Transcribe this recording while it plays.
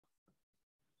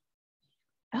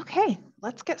Okay,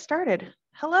 let's get started.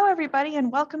 Hello, everybody,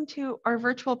 and welcome to our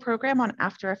virtual program on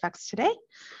After Effects today.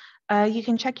 You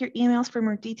can check your emails for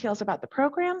more details about the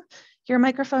program. Your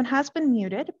microphone has been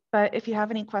muted, but if you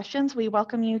have any questions, we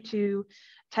welcome you to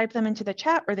type them into the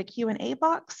chat or the Q&A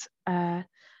box.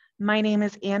 My name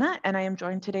is Anna, and I am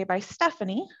joined today by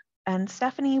Stephanie, and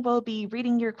Stephanie will be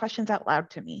reading your questions out loud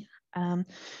to me.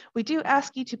 We do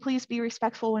ask you to please be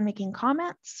respectful when making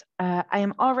comments. I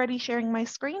am already sharing my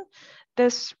screen.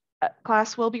 This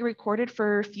class will be recorded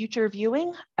for future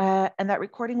viewing, and that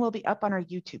recording will be up on our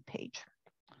YouTube page.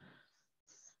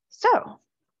 So,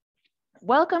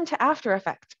 welcome to After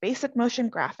Effects, Basic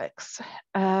Motion Graphics.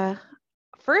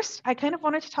 First, I kind of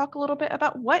wanted to talk a little bit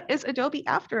about what is Adobe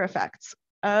After Effects.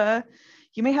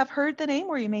 You may have heard the name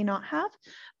or you may not have,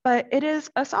 but it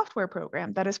is a software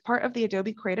program that is part of the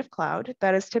Adobe Creative Cloud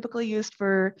that is typically used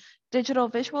for digital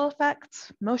visual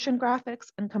effects, motion graphics,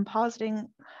 and compositing.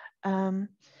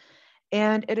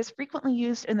 And it is frequently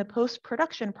used in the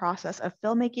post-production process of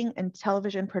filmmaking and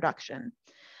television production.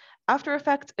 After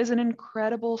Effects is an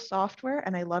incredible software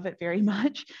and I love it very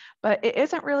much, but it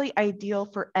isn't really ideal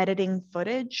for editing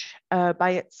footage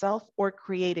by itself or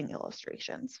creating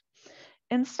illustrations.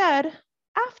 Instead,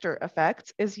 After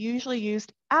Effects is usually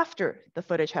used after the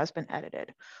footage has been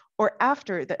edited or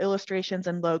after the illustrations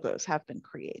and logos have been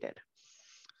created.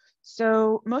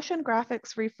 So motion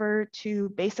graphics refer to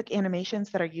basic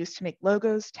animations that are used to make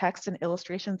logos, text, and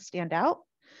illustrations stand out.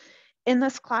 In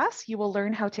this class, you will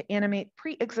learn how to animate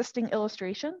pre-existing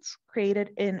illustrations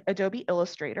created in Adobe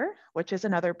Illustrator, which is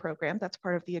another program that's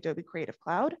part of the Adobe Creative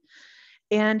Cloud.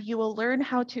 And you will learn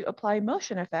how to apply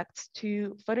motion effects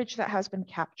to footage that has been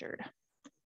captured.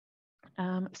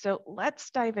 So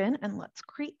let's dive in and let's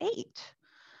create.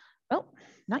 Oh,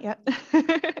 not yet.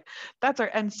 That's our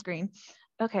end screen.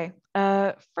 Okay,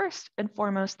 first and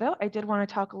foremost though, I did want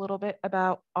to talk a little bit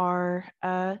about our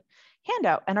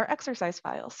handout and our exercise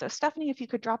files. So Stephanie, if you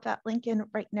could drop that link in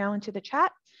right now into the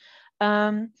chat.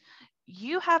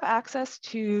 You have access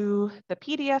to the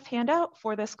PDF handout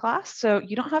for this class, so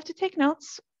you don't have to take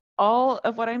notes. All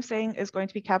of what I'm saying is going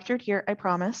to be captured here, I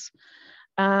promise.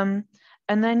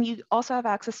 And then you also have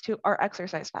access to our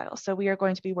exercise files. So we are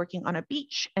going to be working on a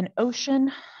beach and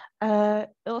ocean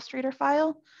Illustrator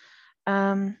file.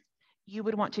 You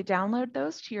would want to download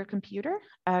those to your computer.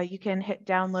 You can hit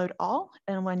download all,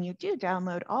 and when you do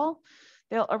download all,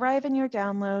 they'll arrive in your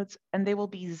downloads and they will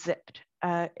be zipped.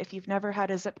 If you've never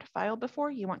had a zipped file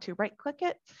before, you want to right click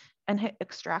it and hit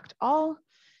extract all.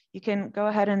 You can go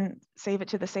ahead and save it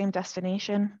to the same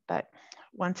destination, but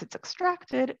once it's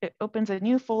extracted, it opens a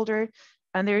new folder,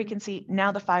 and there you can see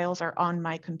now the files are on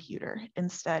my computer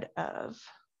instead of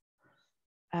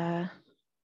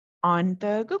on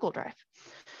the Google Drive.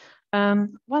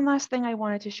 One last thing I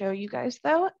wanted to show you guys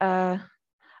though,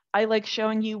 I like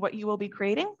showing you what you will be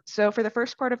creating. So for the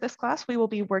first part of this class, we will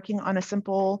be working on a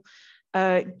simple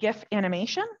GIF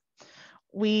animation.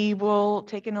 We will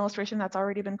take an illustration that's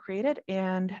already been created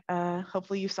and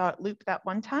hopefully you saw it loop that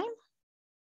one time.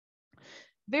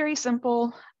 Very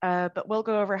simple, but we'll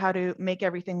go over how to make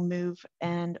everything move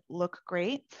and look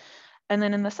great. And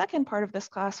then in the second part of this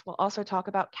class, we'll also talk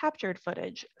about captured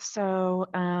footage. So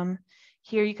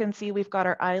here you can see we've got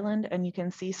our island and you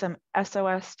can see some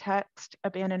SOS text,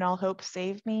 abandon all hope,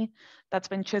 save me, that's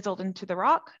been chiseled into the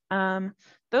rock.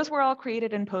 Those were all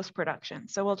created in post-production.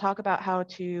 So we'll talk about how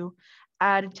to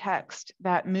add text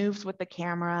that moves with the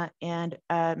camera and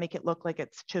make it look like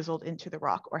it's chiseled into the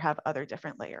rock or have other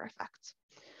different layer effects.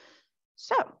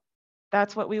 So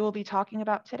that's what we will be talking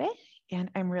about today.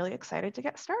 And I'm really excited to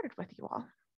get started with you all.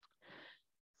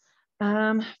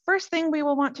 First thing we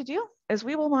will want to do is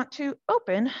we will want to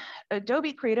open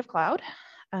Adobe Creative Cloud.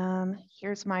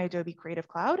 Here's my Adobe Creative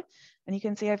Cloud. And you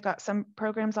can see I've got some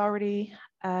programs already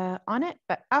on it,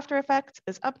 but After Effects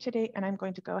is up to date and I'm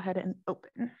going to go ahead and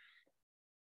open.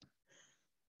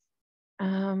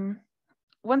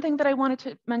 One thing that I wanted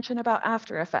to mention about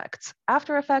After Effects.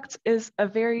 After Effects is a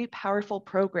very powerful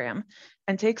program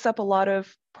and takes up a lot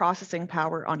of processing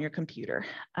power on your computer.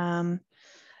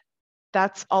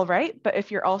 That's all right, but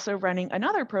if you're also running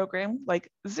another program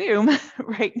like Zoom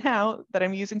right now that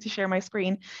I'm using to share my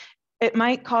screen, it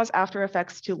might cause After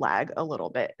Effects to lag a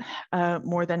little bit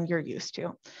more than you're used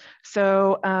to.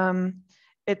 So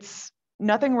it's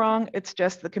nothing wrong, it's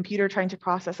just the computer trying to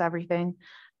process everything.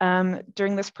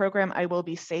 During this program, I will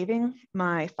be saving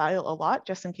my file a lot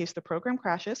just in case the program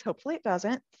crashes. Hopefully it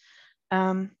doesn't.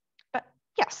 But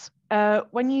yes,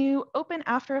 when you open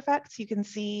After Effects, you can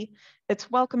see it's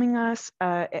welcoming us.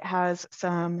 It has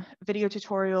some video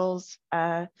tutorials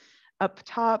up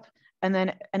top. and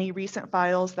then any recent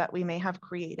files that we may have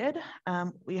created.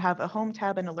 We have a home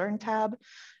tab and a learn tab,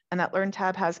 and that learn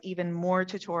tab has even more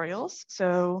tutorials.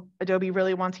 So Adobe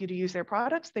really wants you to use their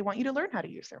products. They want you to learn how to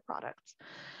use their products.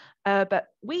 But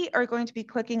we are going to be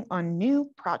clicking on new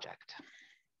project.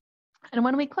 And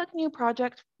when we click new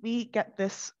project, we get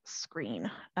this screen.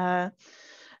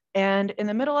 And in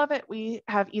the middle of it, we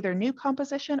have either new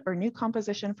composition or new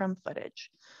composition from footage.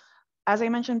 As I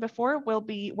mentioned before, we'll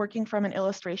be working from an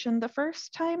illustration the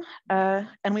first time,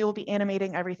 and we will be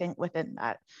animating everything within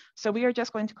that. So we are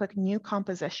just going to click new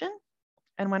composition.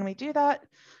 And when we do that,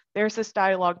 there's this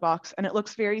dialog box, and it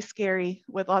looks very scary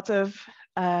with lots of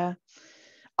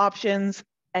options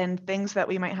and things that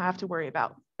we might have to worry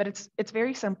about. But it's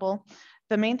very simple.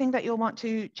 The main thing that you'll want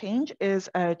to change is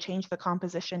change the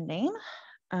composition name.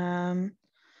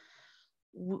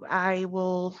 I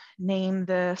will name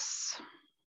this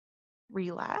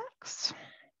relax,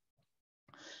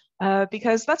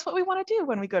 because that's what we want to do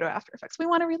when we go to After Effects. We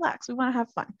want to relax, we want to have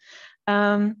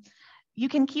fun. You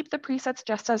can keep the presets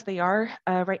just as they are.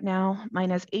 Right now,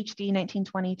 mine is HD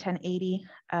 1920 1080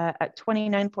 at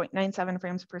 29.97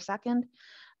 frames per second.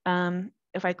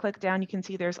 If I click down, you can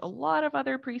see there's a lot of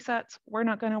other presets. We're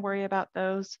not going to worry about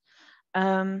those.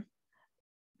 The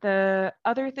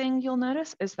other thing you'll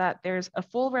notice is that there's a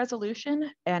full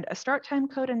resolution and a start time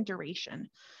code and duration.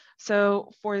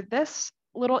 So for this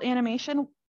little animation,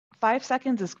 5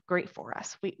 seconds is great for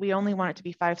us. We only want it to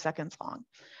be 5 seconds long.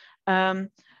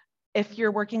 If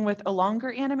you're working with a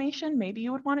longer animation, maybe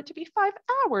you would want it to be 5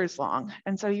 hours long.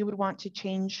 And so you would want to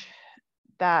change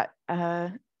that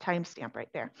timestamp right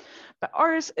there. But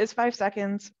ours is 5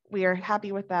 seconds. We are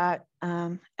happy with that.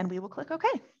 And we will click OK.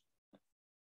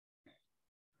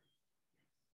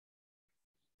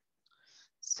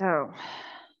 So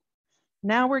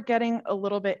now we're getting a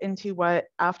little bit into what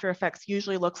After Effects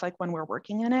usually looks like when we're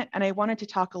working in it. And I wanted to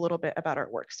talk a little bit about our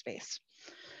workspace.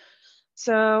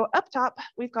 So up top,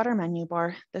 we've got our menu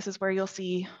bar. This is where you'll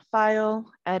see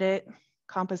File, Edit,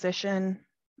 Composition,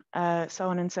 so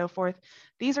on and so forth.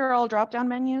 These are all drop-down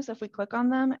menus if we click on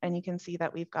them, and you can see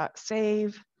that we've got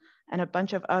Save and a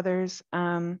bunch of others.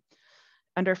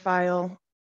 Under File,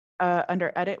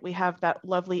 under Edit, we have that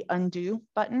lovely Undo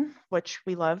button, which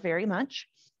we love very much.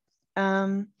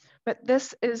 But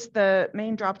this is the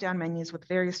main drop-down menus with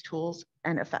various tools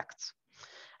and effects.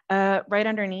 Right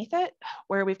underneath it,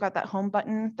 where we've got that home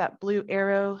button, that blue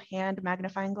arrow hand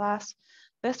magnifying glass,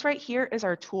 this right here is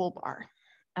our toolbar.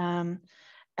 And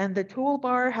the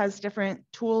toolbar has different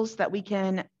tools that we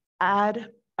can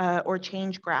add or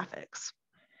change graphics.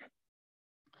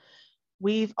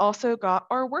 We've also got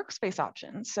our workspace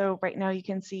options. So right now you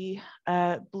can see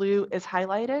blue is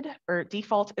highlighted, or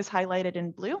default is highlighted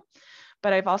in blue,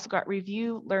 but I've also got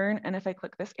review, learn, and if I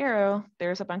click this arrow,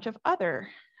 there's a bunch of other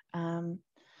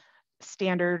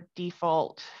standard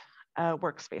default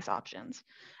workspace options.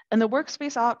 And the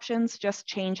workspace options just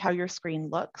change how your screen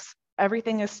looks.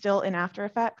 Everything is still in After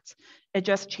Effects. It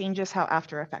just changes how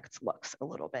After Effects looks a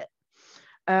little bit.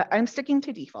 I'm sticking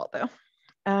to default though.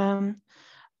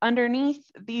 Underneath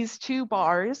these two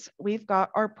bars, we've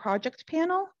got our project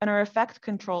panel and our effect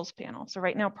controls panel. So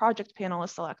right now project panel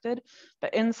is selected,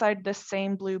 but inside this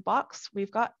same blue box, we've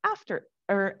got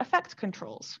effect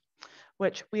controls,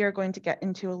 which we are going to get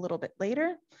into a little bit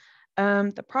later.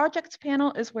 The projects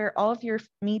panel is where all of your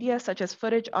media, such as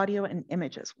footage, audio, and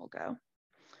images will go.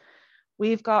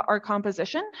 We've got our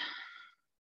composition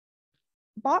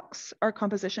box, our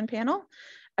composition panel,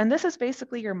 and this is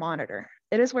basically your monitor.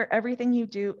 It is where everything you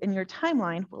do in your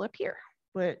timeline will appear,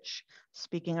 which,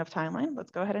 speaking of timeline,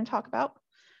 let's go ahead and talk about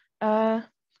our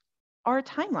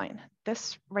timeline.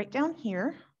 This right down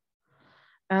here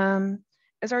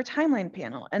is our timeline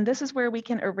panel, and this is where we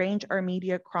can arrange our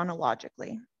media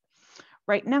chronologically.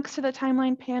 Right next to the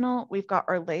timeline panel, we've got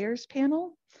our layers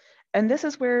panel, and this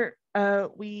is where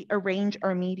we arrange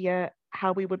our media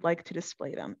how we would like to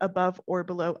display them, above or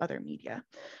below other media.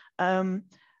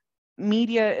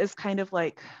 Media is kind of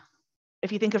like,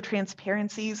 if you think of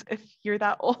transparencies, if you're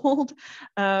that old,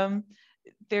 you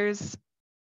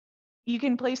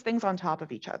can place things on top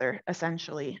of each other,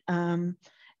 essentially, in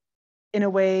a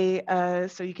way,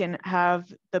 so you can have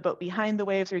the boat behind the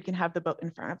waves, or you can have the boat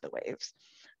in front of the waves,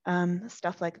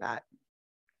 stuff like that.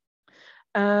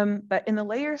 But in the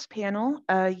layers panel,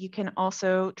 you can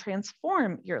also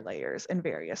transform your layers in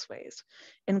various ways,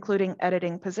 including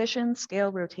editing position,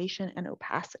 scale, rotation, and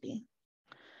opacity.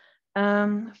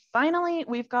 Finally,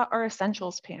 we've got our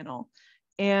essentials panel.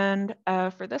 And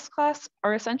for this class,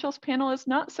 our essentials panel is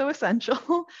not so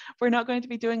essential. We're not going to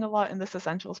be doing a lot in this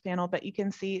essentials panel, but you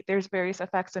can see there's various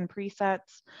effects and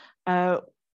presets.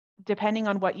 depending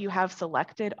on what you have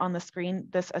selected on the screen,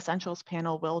 this Essentials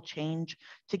panel will change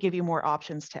to give you more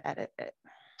options to edit it.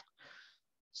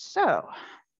 So,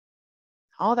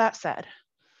 all that said,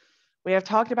 we have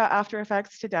talked about After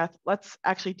Effects to death. Let's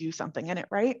actually do something in it,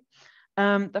 right?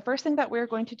 The first thing that we're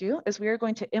going to do is we are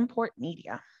going to import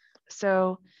media.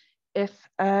 So if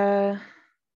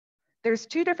there's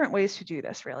two different ways to do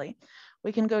this, really.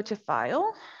 We can go to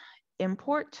File,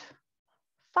 Import,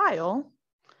 File,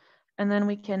 and then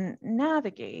we can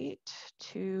navigate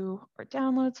to our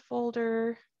Downloads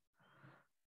folder,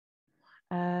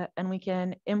 and we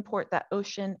can import that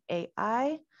Ocean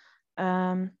AI.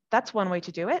 That's one way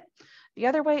to do it. The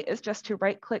other way is just to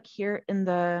right-click here in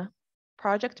the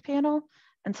project panel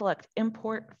and select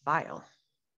Import File.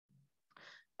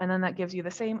 And then that gives you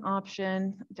the same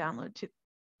option,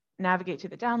 navigate to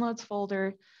the Downloads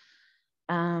folder,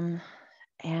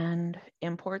 and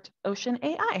import Ocean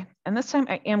AI. And this time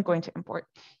I am going to import.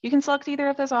 You can select either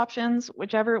of those options,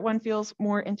 whichever one feels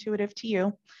more intuitive to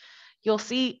you. You'll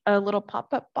see a little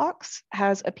pop-up box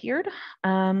has appeared.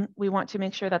 We want to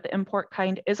make sure that the import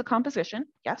kind is a composition,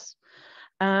 yes.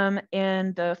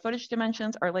 And the footage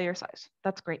dimensions are layer size.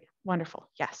 That's great, wonderful,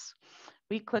 yes.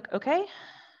 We click OK.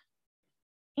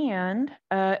 And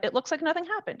it looks like nothing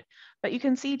happened. But you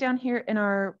can see down here in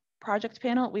our project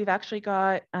panel, we've actually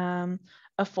got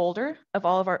a folder of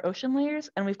all of our ocean layers,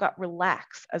 and we've got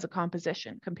relax as a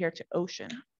composition compared to ocean,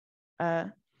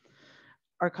 our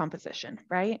composition,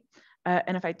 right?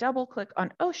 And if I double click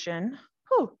on ocean,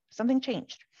 whew, something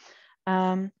changed.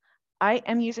 I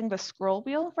am using the scroll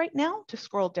wheel right now to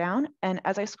scroll down. And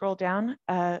as I scroll down,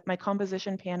 my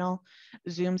composition panel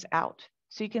zooms out.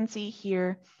 So you can see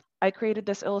here, I created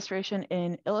this illustration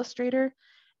in Illustrator.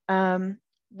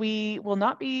 We will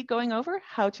not be going over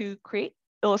how to create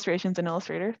illustrations in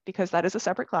Illustrator because that is a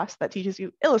separate class that teaches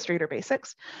you Illustrator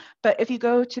basics. But if you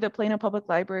go to the Plano Public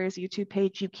Library's YouTube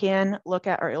page, you can look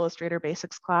at our Illustrator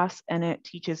basics class, and it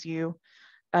teaches you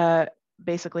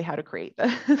basically how to create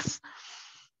this.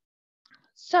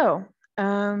 So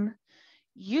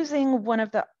using one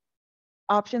of the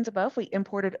options above, we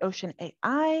imported Ocean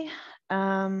AI.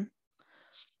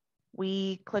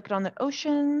 We clicked on the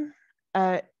ocean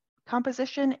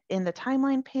composition in the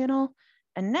timeline panel.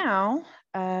 And now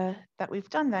that we've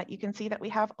done that, you can see that we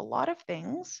have a lot of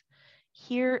things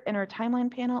here in our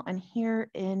timeline panel and here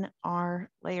in our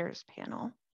layers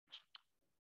panel.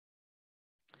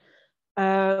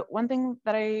 One thing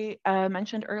that I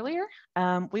mentioned earlier,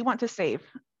 we want to save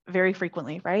very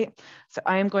frequently, right? So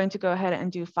I am going to go ahead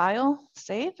and do File,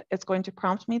 Save. It's going to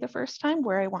prompt me the first time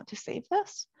where I want to save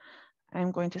this.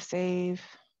 I'm going to save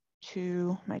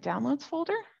to my Downloads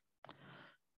folder,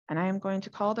 and I am going to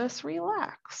call this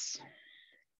Relax.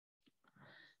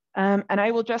 And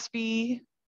I will just be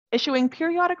issuing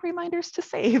periodic reminders to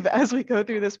save as we go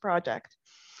through this project.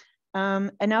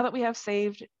 And now that we have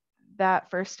saved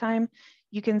that first time,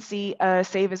 you can see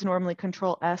save is normally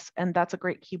Control S, and that's a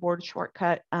great keyboard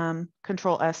shortcut.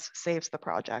 Control S saves the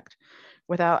project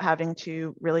without having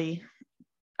to really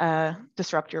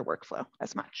disrupt your workflow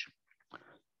as much.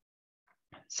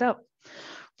 So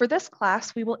for this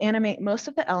class, we will animate most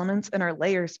of the elements in our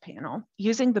layers panel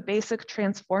using the basic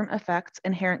transform effects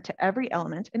inherent to every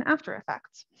element in After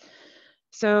Effects.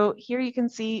 So here you can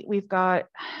see we've got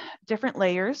different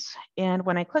layers, and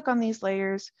when I click on these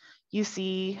layers, you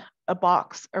see a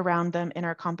box around them in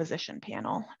our composition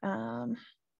panel. As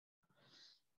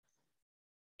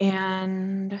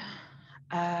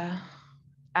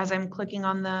I'm clicking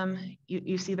on them,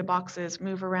 you see the boxes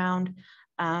move around.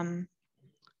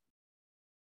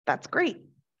 That's great.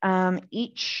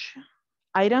 Each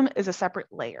item is a separate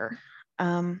layer.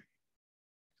 And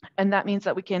that means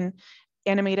that we can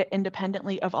animate it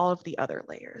independently of all of the other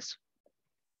layers.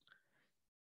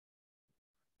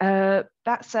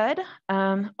 That said,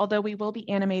 although we will be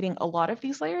animating a lot of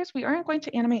these layers, we aren't going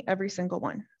to animate every single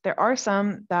one. There are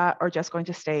some that are just going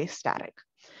to stay static.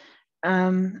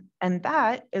 And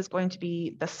that is going to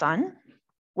be the sun,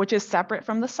 which is separate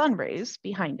from the sun rays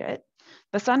behind it.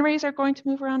 The sun rays are going to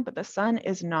move around, but the sun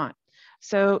is not.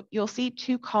 So you'll see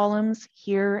two columns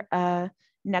here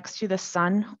next to the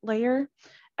sun layer.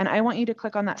 And I want you to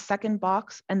click on that second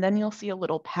box, and then you'll see a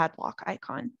little padlock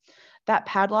icon. That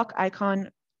padlock icon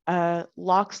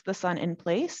locks the sun in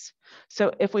place.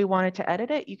 So if we wanted to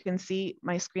edit it, you can see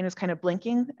my screen is kind of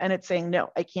blinking and it's saying, no,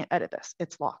 I can't edit this,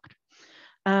 it's locked.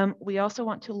 We also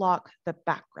want to lock the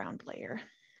background layer.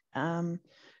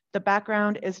 The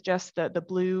background is just the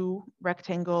blue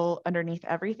rectangle underneath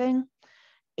everything,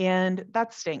 and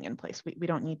that's staying in place. We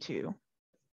don't need to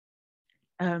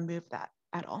move that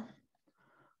at all.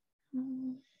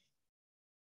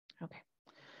 Okay.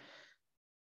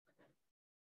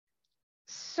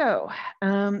 So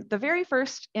the very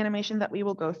first animation that we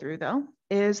will go through though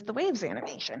is the waves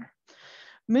animation.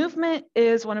 Movement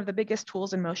is one of the biggest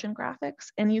tools in motion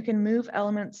graphics, and you can move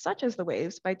elements such as the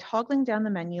waves by toggling down the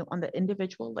menu on the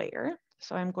individual layer.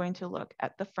 So I'm going to look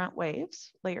at the front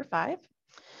waves, layer 5,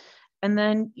 and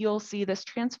then you'll see this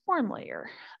transform layer,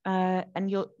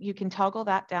 and you can toggle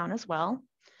that down as well.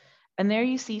 And there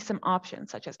you see some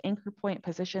options such as anchor point,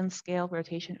 position, scale,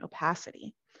 rotation,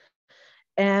 opacity.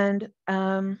 And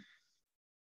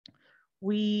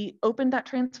we opened that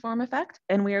transform effect,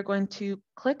 and we are going to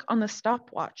click on the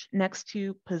stopwatch next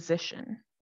to position.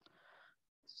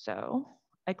 So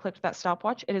I clicked that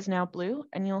stopwatch. It is now blue,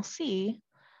 and you'll see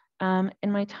in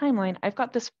my timeline, I've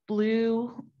got this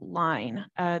blue line.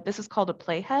 This is called a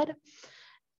playhead.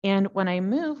 And when I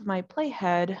move my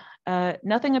playhead,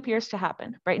 nothing appears to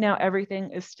happen. Right now, everything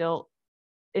is still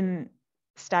in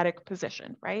static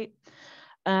position, right?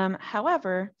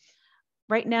 However,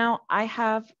 right now, I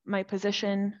have my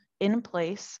position in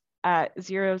place at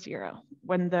 0, 0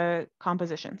 when the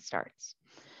composition starts.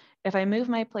 If I move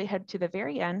my playhead to the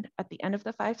very end, at the end of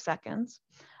the 5 seconds,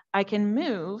 I can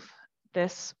move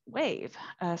this wave.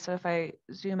 So if I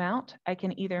zoom out, I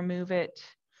can either move it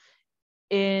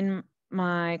in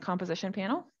my composition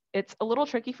panel. It's a little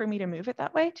tricky for me to move it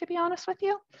that way, to be honest with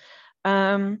you.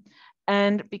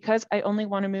 And because I only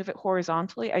want to move it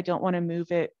horizontally, I don't want to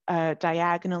move it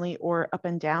diagonally or up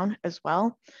and down as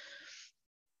well.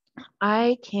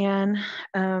 I can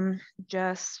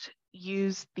just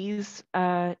use these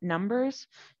numbers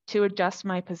to adjust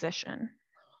my position.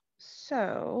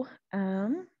 So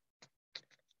I'm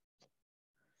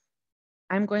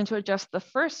going to adjust the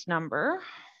first number,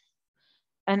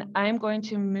 and I'm going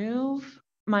to move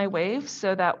my wave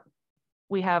so that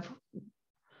we have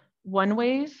one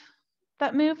wave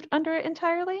that moved under it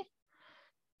entirely,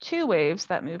 2 waves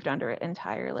that moved under it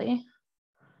entirely,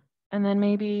 and then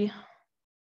maybe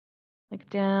like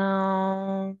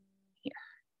down here.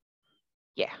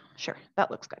 Yeah, sure,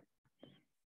 that looks good.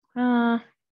 I'm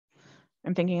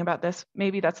thinking about this.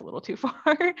 Maybe that's a little too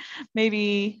far.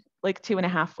 Maybe like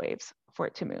 2.5 waves for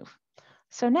it to move.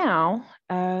 So now,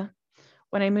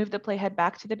 when I move the playhead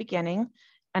back to the beginning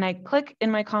and I click in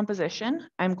my composition,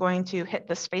 I'm going to hit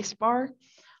the space bar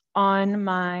on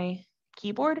my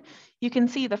keyboard. You can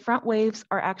see the front waves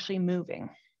are actually moving.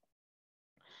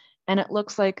 And it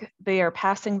looks like they are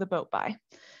passing the boat by.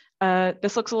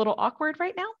 This looks a little awkward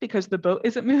right now because the boat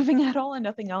isn't moving at all and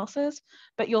nothing else is,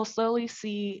 but you'll slowly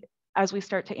see as we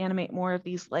start to animate more of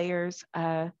these layers,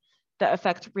 the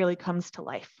effect really comes to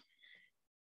life.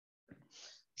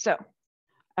 So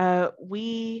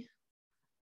we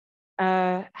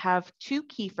have 2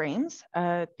 keyframes.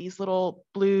 These little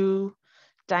blue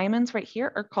diamonds right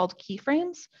here are called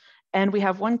keyframes. And we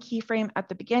have 1 keyframe at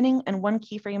the beginning and 1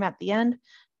 keyframe at the end.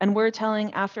 And we're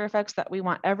telling After Effects that we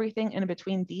want everything in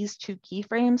between these 2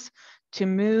 keyframes to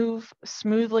move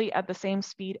smoothly at the same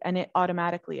speed, and it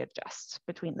automatically adjusts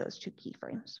between those 2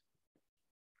 keyframes.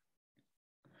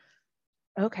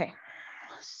 Okay,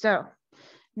 so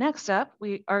next up,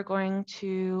 we are going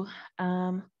to,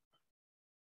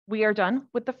 we are done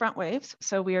with the front waves.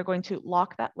 So we are going to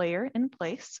lock that layer in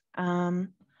place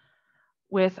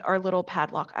with our little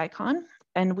padlock icon.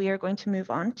 And we are going to move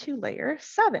on to layer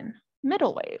 7,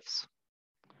 middle waves.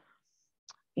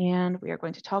 And we are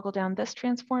going to toggle down this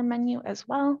transform menu as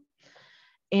well.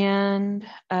 And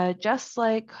just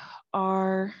like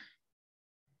our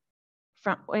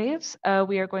front waves,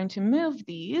 we are going to move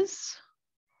these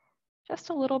just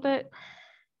a little bit.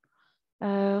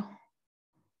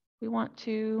 We want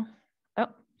to,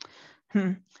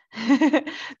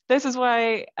 this is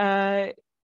why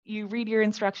you read your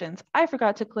instructions. I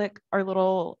forgot to click our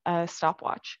little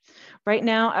stopwatch. Right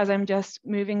now, as I'm just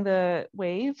moving the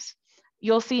waves,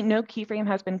 you'll see no keyframe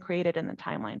has been created in the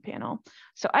timeline panel.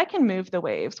 So I can move the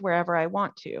waves wherever I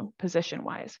want to,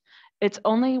 position-wise. It's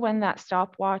only when that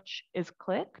stopwatch is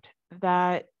clicked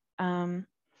that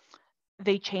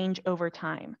they change over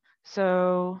time.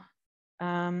 So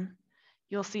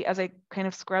you'll see as I kind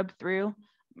of scrub through,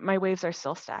 my waves are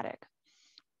still static.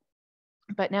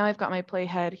 But now I've got my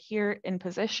playhead here in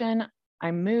position.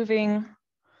 I'm moving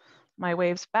my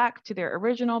waves back to their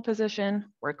original position.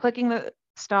 We're clicking the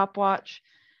stopwatch.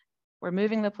 We're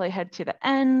moving the playhead to the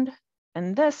end.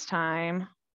 And this time,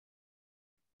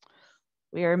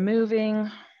 we are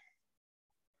moving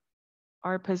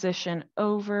our position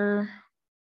over.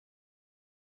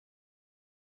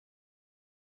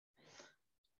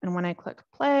 And when I click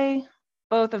play,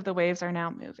 both of the waves are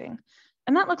now moving.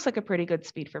 And that looks like a pretty good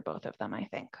speed for both of them, I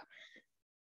think.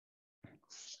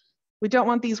 We don't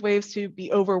want these waves to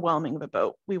be overwhelming the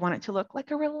boat. We want it to look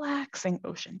like a relaxing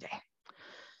ocean day.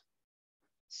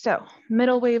 So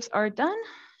middle waves are done,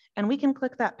 and we can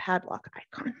click that padlock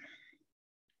icon.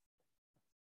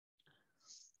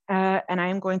 And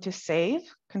I'm going to save,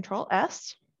 Control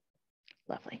S.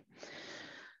 Lovely.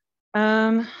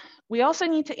 We also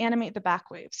need to animate the back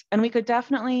waves, and we could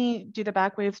definitely do the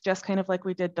back waves just kind of like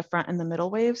we did the front and the middle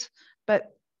waves.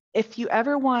 But if you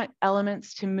ever want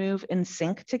elements to move in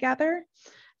sync together,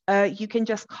 you can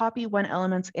just copy one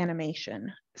element's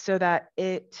animation so that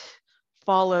it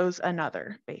follows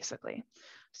another, basically.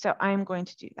 So I'm going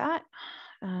to do that.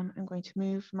 I'm going to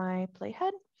move my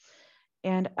playhead,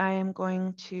 and I am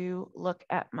going to look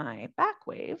at my back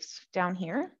waves down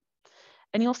here.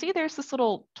 And you'll see there's this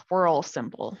little twirl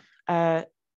symbol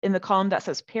in the column that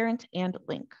says parent and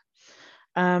link.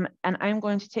 And I'm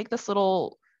going to take this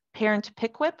little parent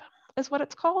pick whip, is what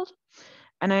it's called.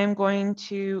 And I'm going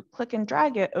to click and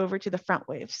drag it over to the front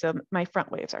wave. So my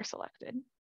front waves are selected.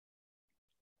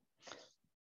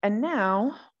 And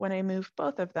now when I move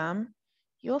both of them,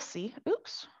 you'll see,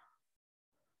 oops,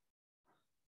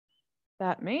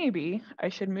 that maybe I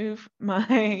should move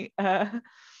my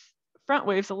front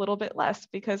waves a little bit less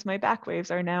because my back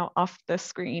waves are now off the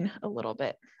screen a little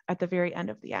bit at the very end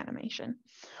of the animation.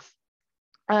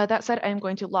 That said, I'm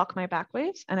going to lock my back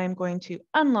waves, and I'm going to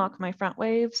unlock my front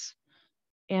waves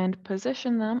and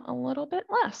position them a little bit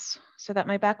less so that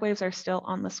my back waves are still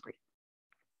on the screen.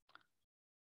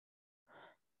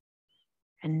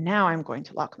 And now I'm going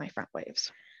to lock my front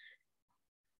waves.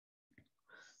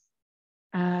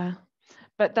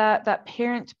 But that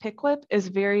parent pick whip is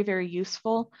very, very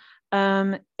useful.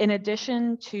 In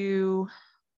addition to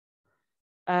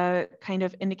kind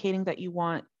of indicating that you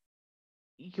want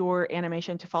your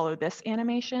animation to follow this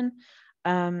animation,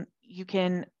 you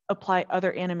can apply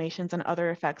other animations and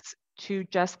other effects to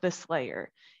just this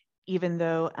layer, even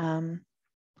though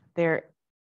they're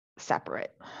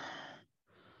separate.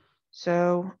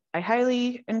 So I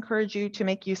highly encourage you to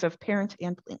make use of parent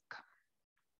and link.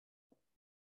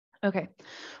 Okay,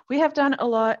 we have done a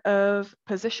lot of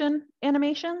position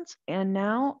animations, and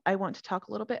now I want to talk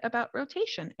a little bit about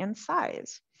rotation and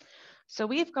size. So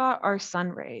we've got our sun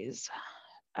rays,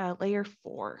 layer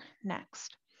 4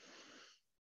 next.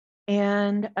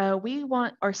 And we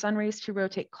want our sun rays to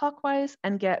rotate clockwise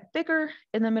and get bigger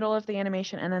in the middle of the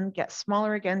animation and then get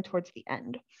smaller again towards the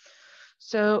end.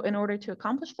 So in order to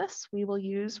accomplish this, we will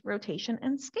use rotation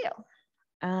and scale.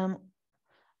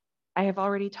 I have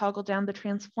already toggled down the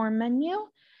transform menu,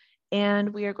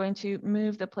 and we are going to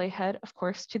move the playhead, of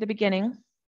course, to the beginning,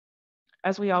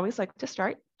 as we always like to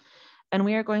start. And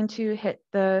we are going to hit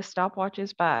the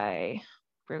stopwatches by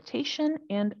rotation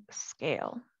and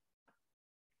scale.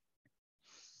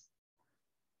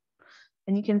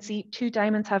 And you can see 2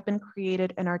 diamonds have been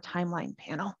created in our timeline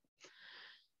panel.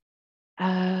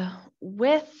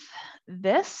 With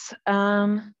this,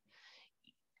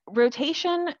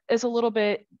 rotation is a little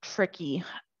bit tricky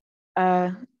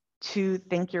to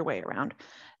think your way around.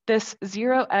 This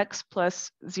 0x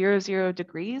plus 0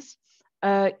 degrees,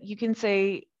 you can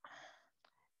say,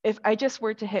 if I just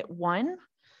were to hit 1,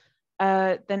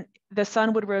 then the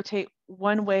sun would rotate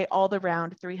one way all the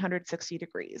round 360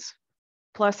 degrees,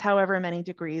 plus however many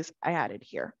degrees I added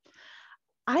here.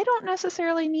 I don't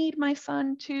necessarily need my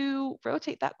sun to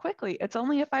rotate that quickly. It's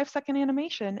only a 5-second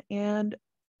animation, and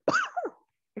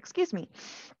excuse me.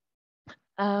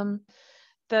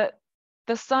 The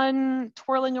sun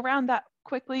twirling around that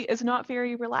quickly is not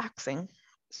very relaxing.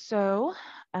 So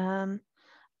I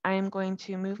am going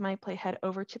to move my playhead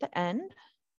over to the end.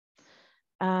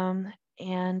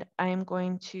 And I'm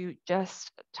going to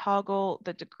just toggle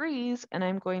the degrees, and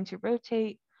I'm going to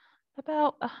rotate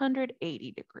about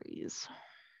 180 degrees.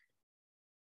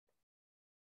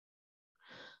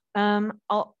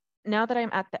 Now that I'm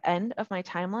at the end of my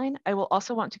timeline, I will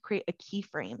also want to create a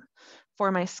keyframe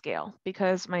for my scale,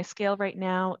 because my scale right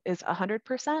now is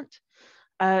 100%.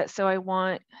 So I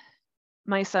want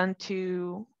my sun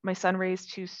rays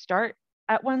to start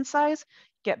at one size,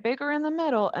 get bigger in the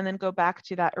middle, and then go back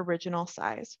to that original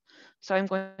size. So I'm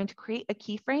going to create a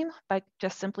keyframe by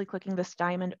just simply clicking this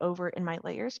diamond over in my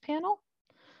layers panel.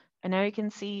 And now you can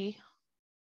see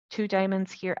 2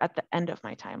 diamonds here at the end of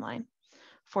my timeline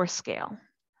for scale.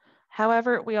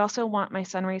 However, we also want my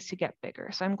sun rays to get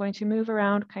bigger. So I'm going to move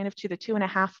around kind of to the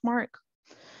 2.5 mark.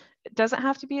 It doesn't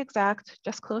have to be exact,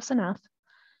 just close enough.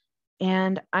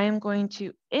 And I'm going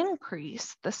to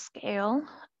increase the scale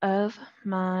of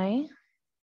my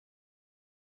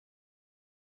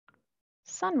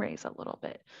sun rays a little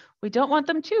bit. We don't want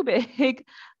them too big,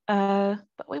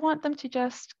 but we want them to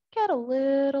just get a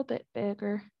little bit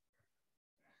bigger.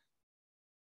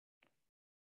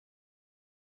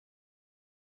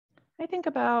 I think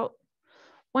about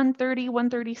 130,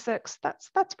 136,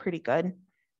 that's pretty good.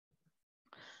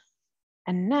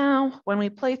 And now when we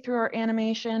play through our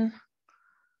animation,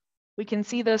 we can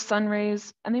see those sun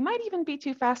rays, and they might even be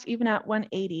too fast even at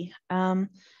 180.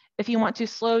 If you want to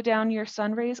slow down your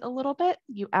sun rays a little bit,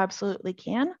 you absolutely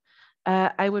can.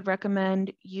 I would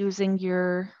recommend using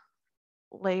your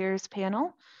layers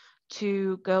panel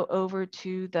to go over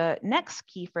to the next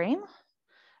keyframe.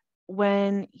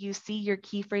 When you see your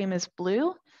keyframe is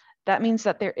blue, that means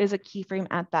that there is a keyframe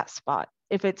at that spot.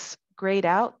 If it's grayed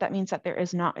out, that means that there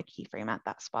is not a keyframe at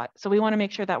that spot. So we want to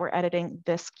make sure that we're editing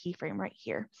this keyframe right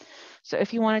here. So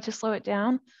if you wanted to slow it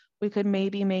down, we could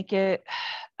maybe make it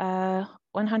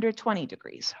 120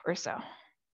 degrees or so.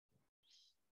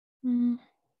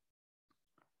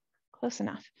 Close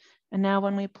enough. And now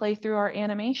when we play through our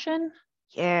animation,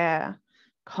 yeah,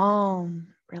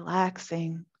 calm,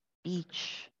 relaxing,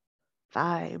 beach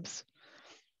vibes.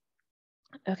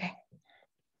 Okay.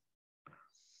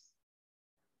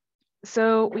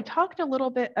 So we talked a little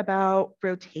bit about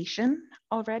rotation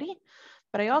already,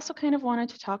 but I also kind of wanted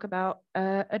to talk about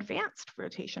advanced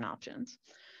rotation options.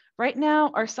 Right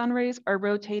now, our sun rays are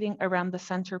rotating around the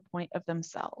center point of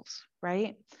themselves,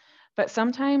 right? But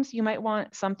sometimes you might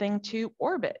want something to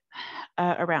orbit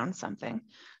around something.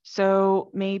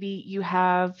 So maybe you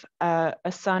have a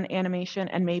sun animation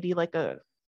and maybe like an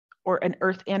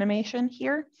earth animation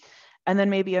here, and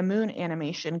then maybe a moon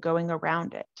animation going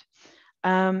around it.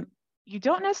 You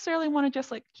don't necessarily want to just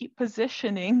like keep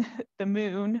positioning the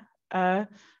moon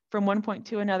from one point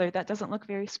to another. That doesn't look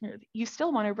very smooth. You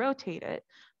still want to rotate it,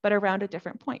 but around a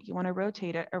different point. You want to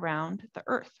rotate it around the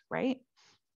Earth, right?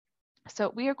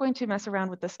 So we are going to mess around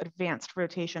with this advanced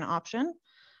rotation option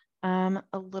a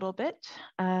little bit.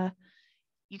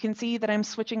 You can see that I'm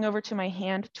switching over to my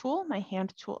hand tool. My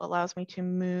hand tool allows me to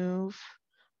move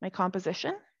my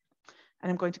composition.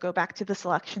 And I'm going to go back to the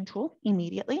selection tool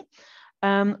immediately.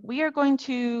 We are going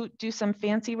to do some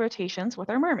fancy rotations with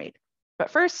our mermaid.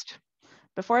 But first,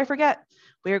 before I forget,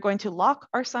 we are going to lock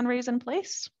our sun rays in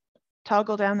place,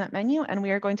 toggle down that menu, and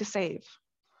we are going to save.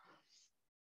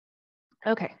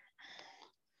 Okay,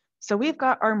 so we've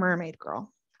got our mermaid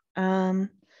girl. And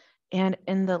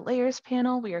in the layers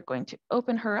panel, we are going to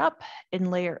open her up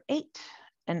in layer 8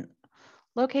 and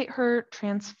locate her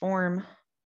transform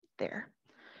there.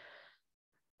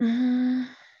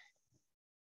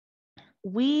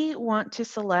 We want to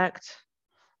select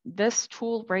this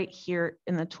tool right here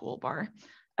in the toolbar.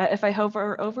 If I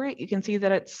hover over it, you can see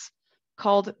that it's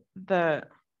called the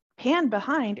pan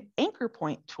behind anchor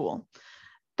point tool.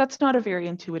 That's not a very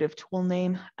intuitive tool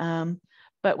name,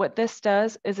 but what this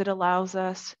does is it allows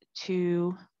us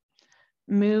to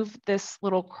move this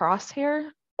little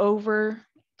crosshair over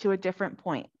to a different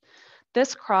point.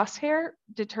 This crosshair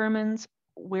determines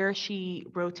where she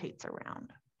rotates around.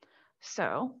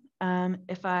 So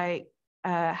if I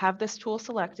have this tool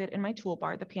selected in my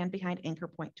toolbar, the pan behind anchor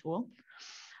point tool,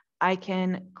 I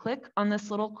can click on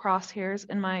this little crosshairs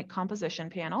in my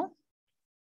composition panel,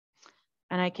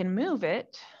 and I can move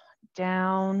it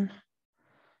down.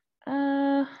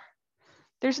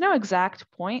 There's no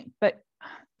exact point, but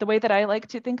the way that I like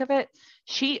to think of it,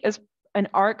 she is an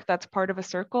arc that's part of a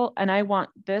circle, and I want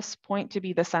this point to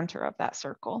be the center of that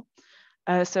circle.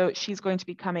 So she's going to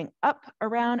be coming up,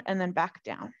 around, and then back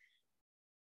down.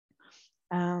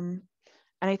 And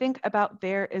I think about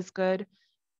there is good.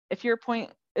 If your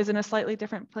point is in a slightly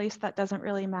different place, that doesn't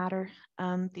really matter.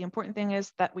 The important thing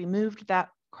is that we moved that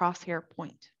crosshair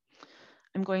point.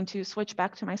 I'm going to switch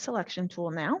back to my selection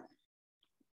tool now.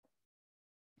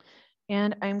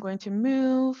 And I'm going to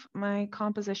move my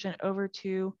composition over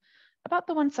to about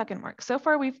the 1 second mark. So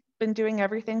far, we've been doing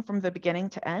everything from the beginning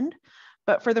to end,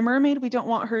 but for the mermaid, we don't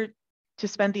want her to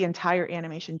spend the entire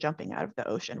animation jumping out of the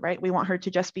ocean, right? We want her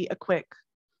to just be a quick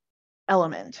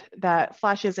element that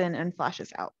flashes in and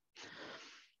flashes out.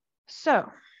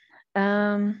 So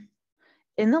in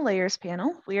the layers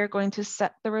panel, we are going to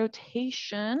set the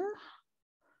rotation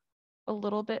a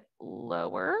little bit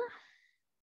lower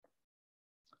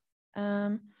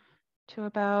to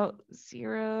about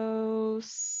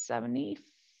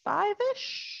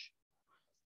 0.75-ish.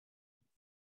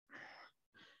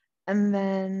 And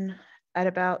then at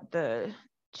about the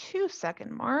 2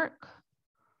 second mark,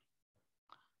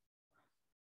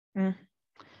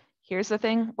 here's the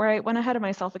thing where I went ahead of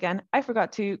myself again. I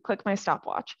forgot to click my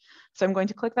stopwatch. So I'm going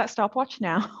to click that stopwatch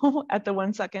now at the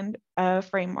 1 second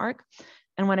frame mark.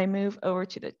 And when I move over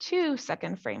to the 2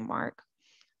 second frame mark,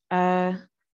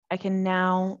 I can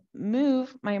now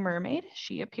move my mermaid.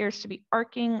 She appears to be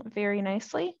arcing very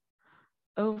nicely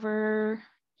over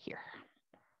here.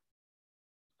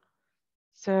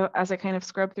 So as I kind of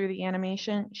scrub through the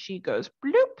animation, she goes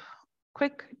bloop,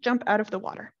 quick jump out of the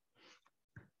water.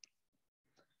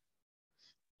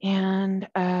 And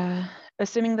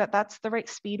assuming that that's the right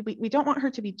speed, we don't want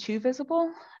her to be too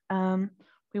visible.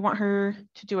 We want her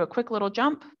to do a quick little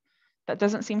jump that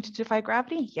doesn't seem to defy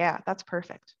gravity. Yeah, that's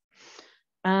perfect.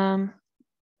 Now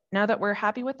that we're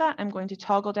happy with that, I'm going to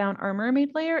toggle down our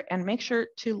mermaid layer and make sure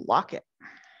to lock it.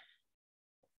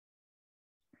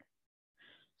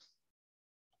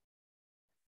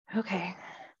 Okay,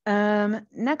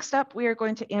 next up, we are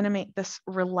going to animate this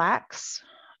relax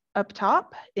up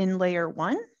top in layer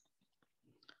 1.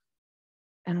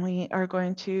 And we are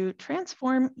going to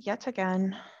transform yet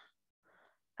again.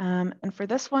 And for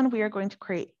this one, we are going to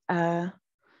create a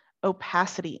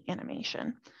opacity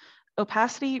animation.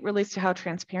 Opacity relates to how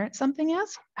transparent something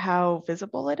is, how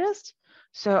visible it is.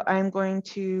 So I'm going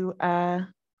to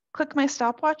click my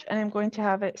stopwatch and I'm going to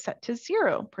have it set to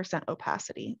 0%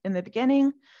 opacity in the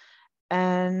beginning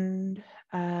and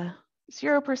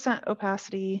 0%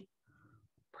 opacity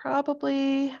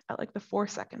probably at like the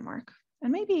 4-second mark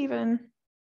and maybe even,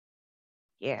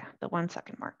 yeah, the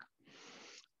 1-second mark.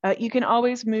 You can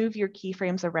always move your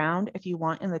keyframes around if you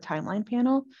want in the timeline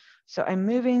panel. So I'm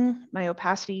moving my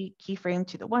opacity keyframe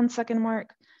to the 1-second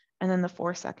mark and then the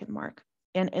 4-second mark.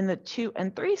 And in the 2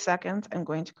 and 3 seconds, I'm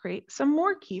going to create some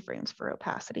more keyframes for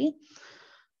opacity,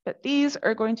 but these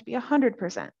are going to be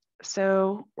 100%.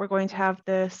 So we're going to have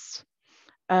this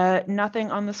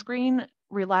nothing on the screen,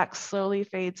 relax slowly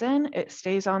fades in, it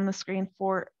stays on the screen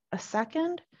for a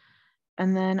second.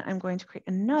 And then I'm going to create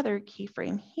another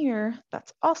keyframe here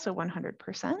that's also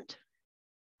 100%.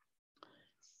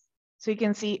 So you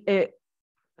can see it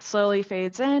slowly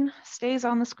fades in, stays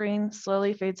on the screen,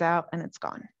 slowly fades out, and it's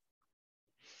gone.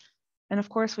 And of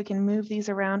course, we can move these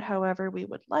around however we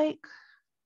would like.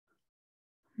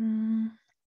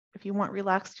 If you want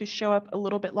relax to show up a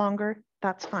little bit longer,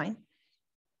 that's fine.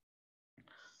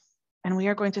 And we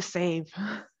are going to save.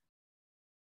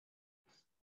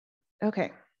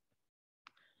 Okay.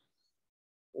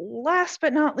 Last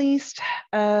but not least,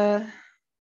 we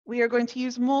are going to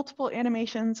use multiple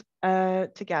animations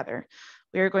together.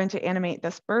 We are going to animate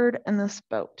this bird and this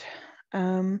boat.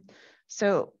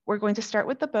 So we're going to start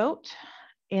with the boat.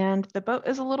 And the boat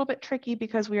is a little bit tricky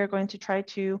because we are going to try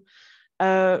to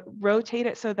rotate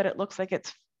it so that it looks like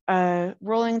it's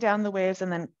rolling down the waves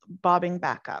and then bobbing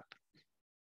back up.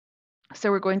 So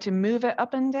we're going to move it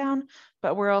up and down,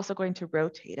 but we're also going to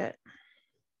rotate it.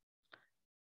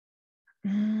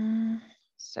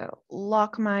 So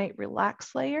lock my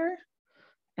relax layer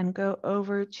and go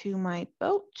over to my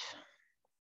boat.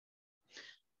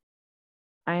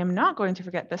 I am not going to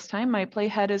forget this time. My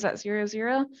playhead is at 0,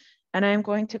 0, and I'm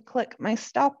going to click my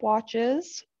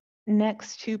stopwatches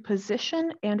next to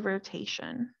position and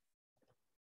rotation.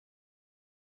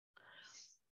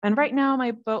 And right now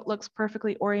my boat looks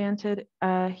perfectly oriented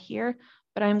here,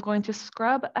 but I'm going to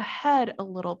scrub ahead a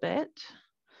little bit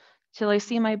till I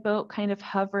see my boat kind of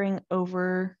hovering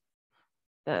over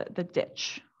the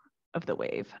ditch of the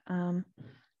wave. I'm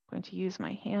going to use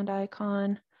my hand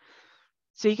icon.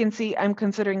 So you can see I'm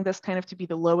considering this kind of to be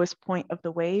the lowest point of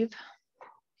the wave.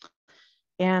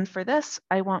 And for this,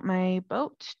 I want my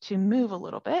boat to move a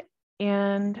little bit.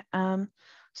 And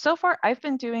so far I've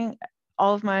been doing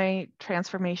all of my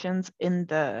transformations in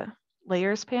the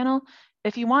layers panel.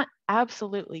 If you want,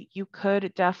 absolutely, you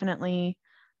could definitely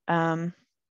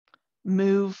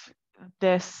move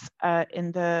this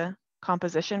in the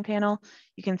composition panel.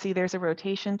 You can see there's a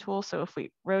rotation tool. So if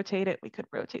we rotate it, we could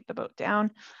rotate the boat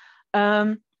down.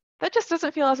 That just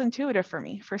doesn't feel as intuitive for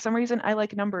me. For some reason, I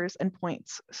like numbers and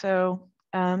points. So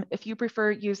if you prefer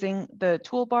using the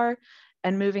toolbar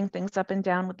and moving things up and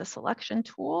down with the selection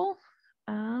tool,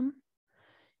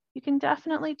 you can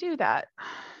definitely do that.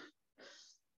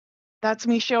 That's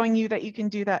me showing you that you can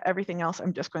do that. Everything else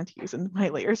I'm just going to use in my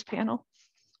layers panel.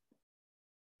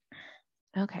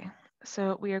 Okay,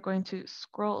 so we are going to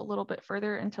scroll a little bit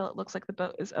further until it looks like the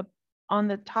boat is up on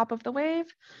the top of the wave.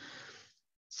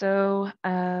 So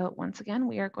once again,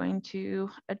 we are going to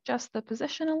adjust the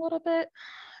position a little bit,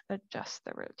 adjust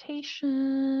the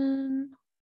rotation.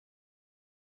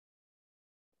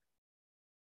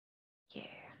 Yeah.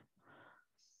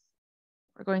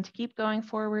 We're going to keep going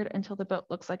forward until the boat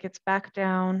looks like it's back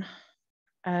down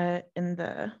in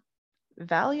the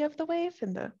valley of the wave,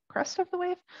 in the crest of the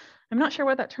wave. I'm not sure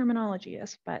what that terminology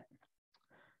is, but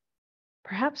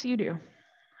perhaps you do.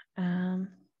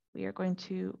 We are going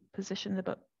to position the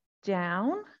boat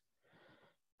down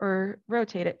or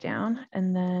rotate it down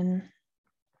and then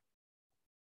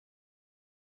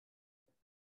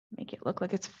make it look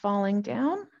like it's falling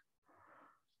down.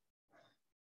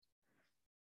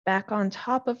 back on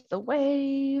top of the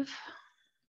wave.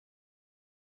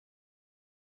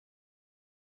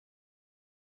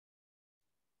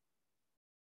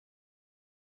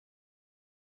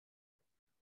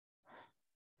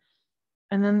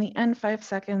 And then the end 5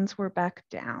 seconds, we're back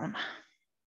down.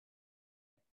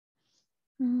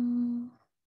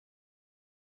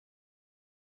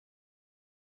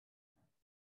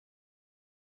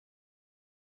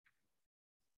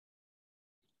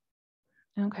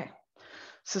 Okay,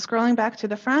 so scrolling back to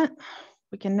the front,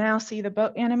 we can now see the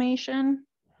boat animation.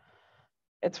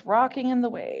 It's rocking in the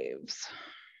waves.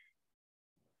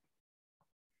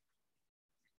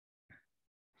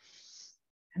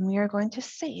 And we are going to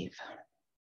save.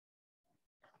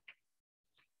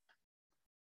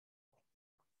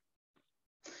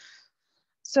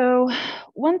 So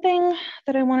one thing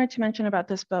that I wanted to mention about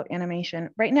this boat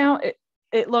animation, right now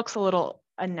it looks a little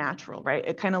unnatural, right?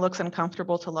 It kind of looks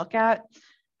uncomfortable to look at.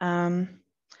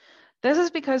 This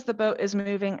is because the boat is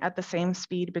moving at the same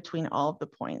speed between all of the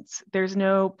points. There's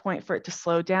no point for it to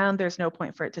slow down. There's no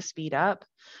point for it to speed up,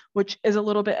 which is a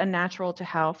little bit unnatural to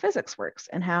how physics works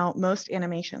and how most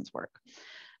animations work.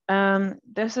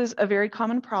 This is a very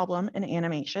common problem in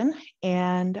animation,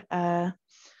 and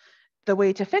the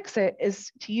way to fix it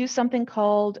is to use something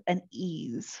called an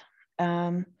ease.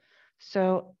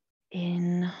 So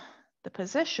in the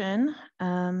position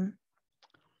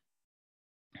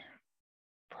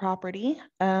property,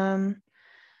 I'm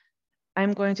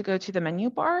going to go to the menu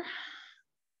bar,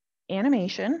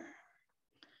 animation,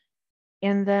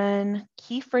 and then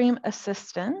keyframe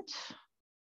assistant.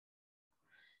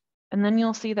 And then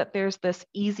you'll see that there's this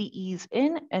easy ease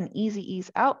in and easy ease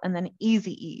out, and then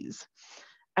easy ease.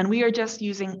 And we are just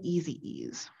using easy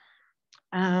ease.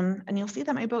 And you'll see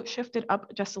that my boat shifted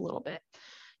up just a little bit.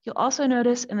 You'll also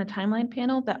notice in the timeline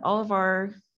panel that all of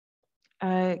our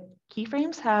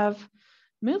keyframes have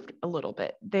moved a little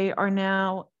bit. They are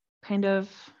now kind of,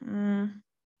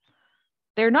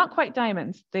 they're not quite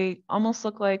diamonds. They almost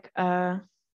look like, what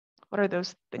are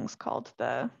those things called?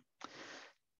 The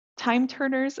time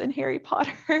turners in Harry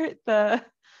Potter, the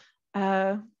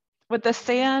with the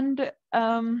sand,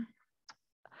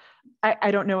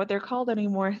 I don't know what they're called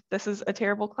anymore. This is a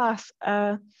terrible class.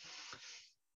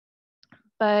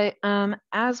 But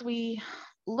as we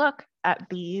look at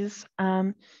these,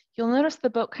 you'll notice the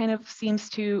boat kind of seems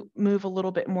to move a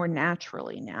little bit more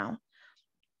naturally now.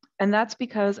 And that's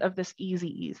because of this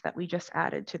easy ease that we just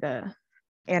added to the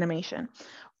animation.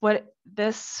 What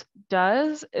this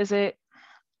does is it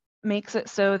makes it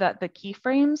so that the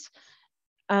keyframes,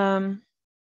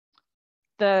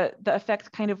 the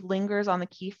effect kind of lingers on the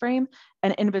keyframe,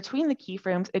 and in between the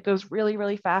keyframes, it goes really,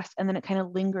 really fast, and then it kind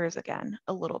of lingers again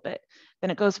a little bit.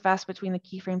 Then it goes fast between the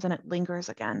keyframes and it lingers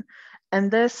again. And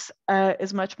this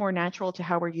is much more natural to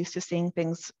how we're used to seeing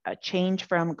things change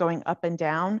from going up and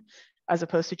down, as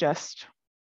opposed to just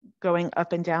going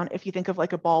up and down. If you think of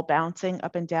like a ball bouncing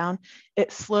up and down,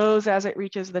 it slows as it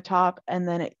reaches the top, and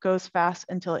then it goes fast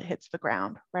until it hits the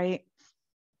ground, right?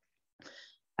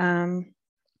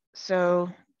 So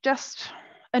just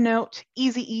a note,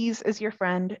 easy ease is your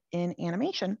friend in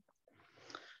animation.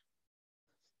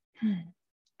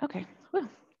 Okay, whew,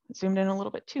 zoomed in a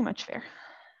little bit too much there.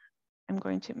 I'm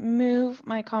going to move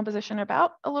my composition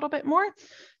about a little bit more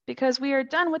because we are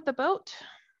done with the boat.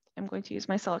 I'm going to use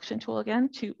my selection tool again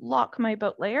to lock my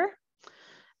boat layer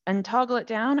and toggle it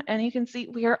down. And you can see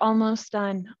we are almost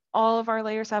done. All of our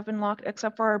layers have been locked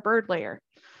except for our bird layer.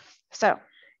 So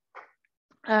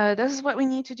this is what we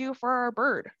need to do for our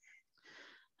bird.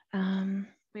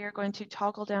 We are going to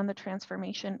toggle down the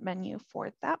transformation menu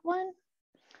for that one.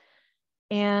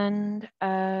 And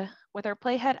with our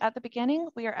playhead at the beginning,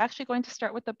 we are actually going to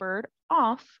start with the bird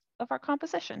off of our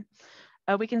composition.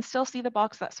 We can still see the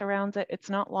box that surrounds it. It's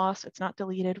not lost, it's not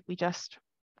deleted. We just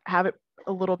have it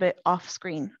a little bit off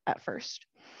screen at first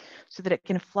so that it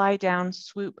can fly down,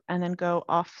 swoop, and then go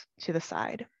off to the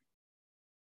side.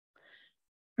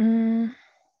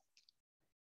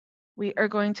 We are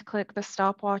going to click the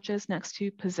stopwatches next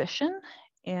to position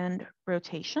and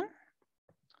rotation.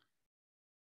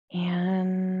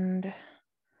 And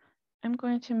I'm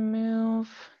going to move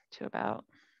to about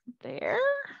there.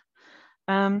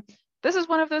 This is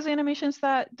one of those animations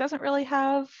that doesn't really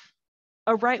have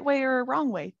a right way or a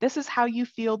wrong way. This is how you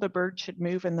feel the bird should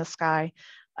move in the sky.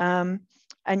 And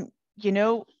you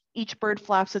know, each bird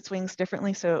flaps its wings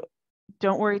differently, so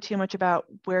don't worry too much about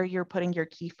where you're putting your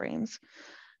keyframes.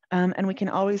 And we can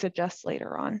always adjust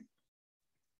later on.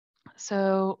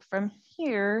 So from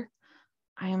here,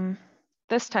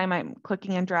 this time I'm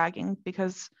clicking and dragging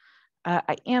because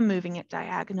I am moving it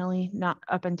diagonally, not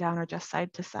up and down or just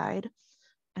side to side.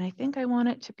 And I think I want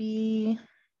it to be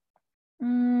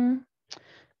kind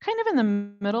of in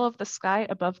the middle of the sky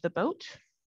above the boat.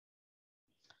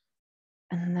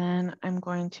 And then I'm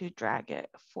going to drag it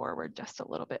forward just a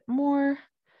little bit more.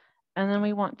 And then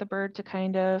we want the bird to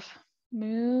kind of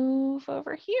move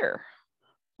over here,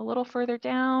 a little further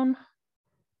down.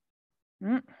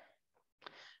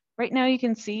 Right now you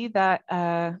can see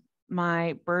that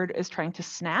my bird is trying to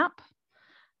snap.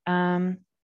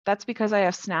 That's because I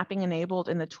have snapping enabled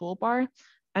in the toolbar.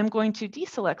 I'm going to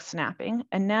deselect snapping,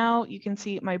 and now you can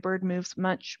see my bird moves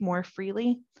much more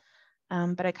freely,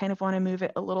 but I kind of want to move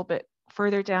it a little bit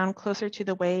further down, closer to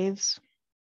the waves.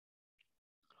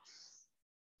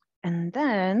 And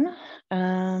then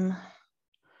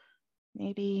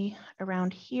maybe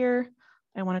around here,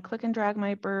 I want to click and drag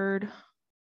my bird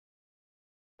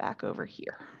back over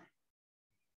here.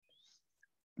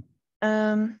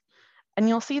 And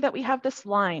you'll see that we have this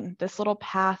line, this little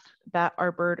path that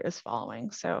our bird is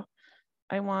following. So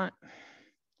I want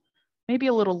maybe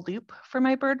a little loop for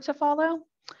my bird to follow.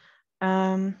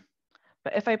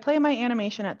 But if I play my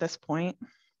animation at this point,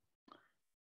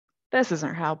 this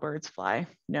isn't how birds fly.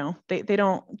 No, they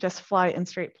don't just fly in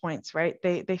straight points, right?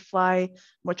 They fly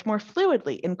much more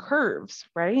fluidly in curves,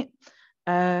 right?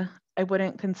 I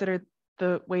wouldn't consider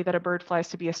the way that a bird flies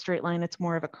to be a straight line. It's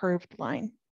more of a curved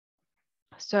line.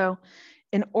 So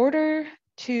in order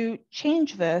to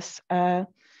change this,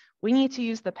 we need to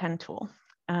use the pen tool.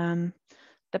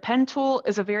 The pen tool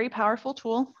is a very powerful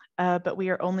tool, but we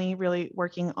are only really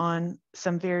working on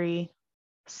some very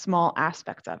small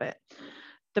aspects of it.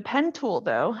 The pen tool,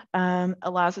 though,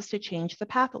 allows us to change the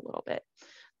path a little bit.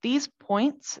 These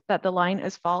points that the line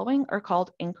is following are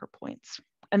called anchor points,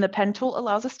 and the pen tool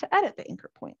allows us to edit the anchor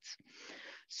points.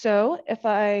 So if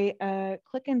I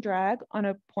click and drag on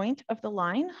a point of the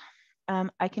line,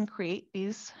 I can create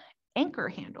these anchor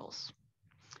handles.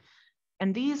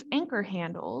 And these anchor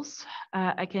handles,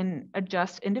 I can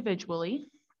adjust individually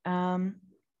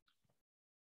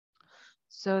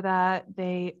so that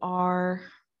they are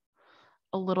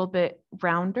a little bit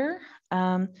rounder.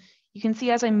 You can see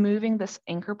as I'm moving this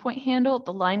anchor point handle,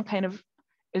 the line kind of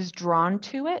is drawn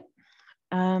to it.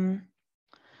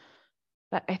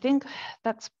 But I think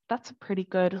that's a pretty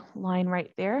good line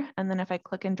right there. And then if I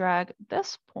click and drag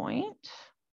this point,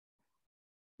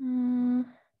 I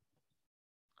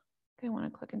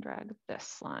want to click and drag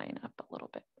this line up a little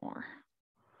bit more.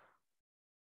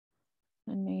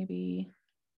 And maybe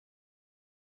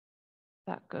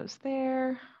that goes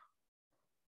there.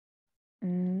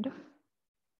 And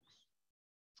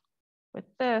with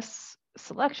this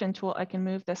selection tool, I can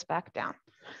move this back down.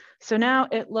 So now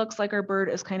it looks like our bird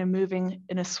is kind of moving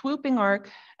in a swooping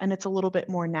arc, and it's a little bit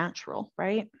more natural,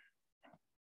 right?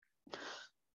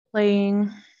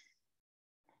 Playing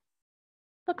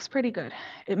looks pretty good.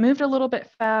 It moved a little bit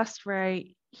fast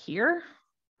right here,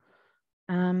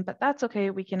 but that's okay.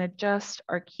 We can adjust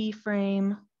our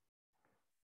keyframe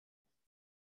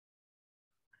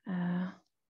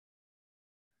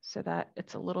so that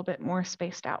it's a little bit more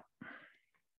spaced out.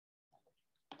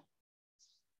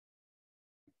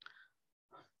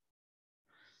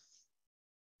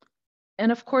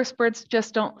 And of course, birds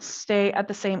just don't stay at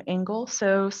the same angle.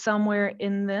 So somewhere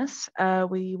in this,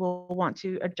 we will want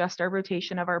to adjust our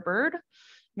rotation of our bird.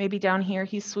 Maybe down here,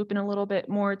 he's swooping a little bit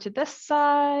more to this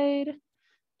side.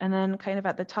 And then kind of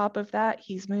at the top of that,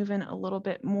 he's moving a little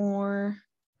bit more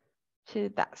to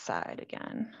that side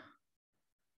again.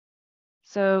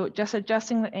 So just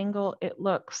adjusting the angle, it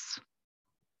looks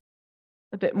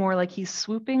a bit more like he's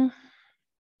swooping.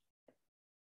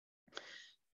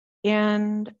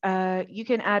 And you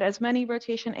can add as many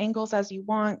rotation angles as you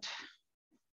want.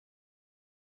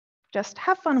 Just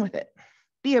have fun with it.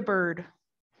 Be a bird.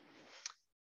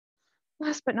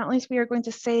 Last but not least, we are going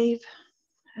to save,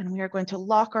 and we are going to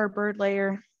lock our bird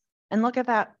layer. And look at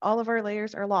that, all of our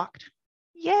layers are locked.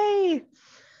 Yay!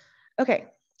 Okay,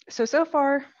 so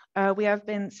far we have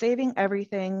been saving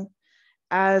everything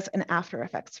as an After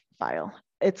Effects file.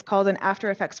 It's called an After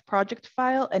Effects project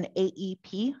file, an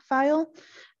AEP file.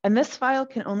 And this file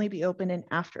can only be opened in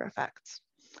After Effects.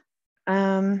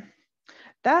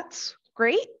 That's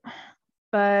great,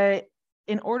 but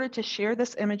in order to share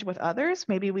this image with others,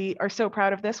 maybe we are so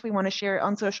proud of this, we want to share it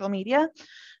on social media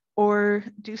or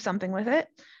do something with it,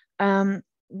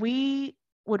 we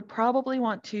would probably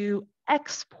want to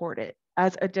export it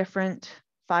as a different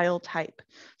file type,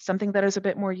 something that is a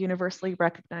bit more universally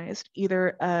recognized,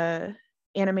 either an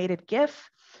animated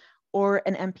GIF or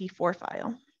an MP4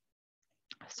 file.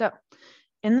 So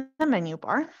in the menu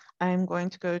bar, I'm going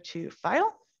to go to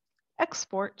File,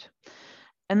 Export,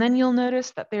 and then you'll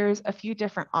notice that there's a few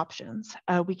different options.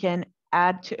 We can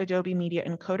add to Adobe Media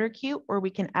Encoder queue, or we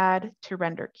can add to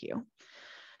render queue.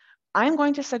 I'm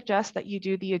going to suggest that you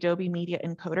do the Adobe Media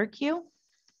Encoder queue.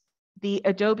 The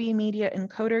Adobe Media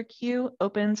Encoder queue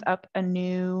opens up a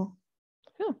new,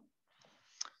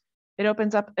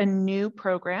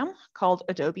 program called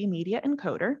Adobe Media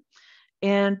Encoder.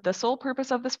 And the sole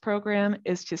purpose of this program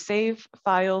is to save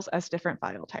files as different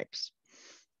file types.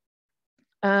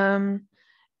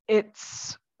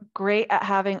 It's great at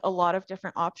having a lot of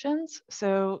different options.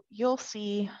 So you'll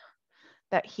see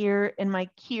that here in my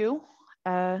queue,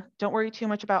 don't worry too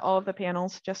much about all of the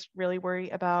panels, just really worry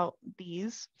about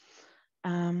these.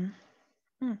 I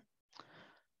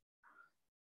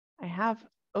have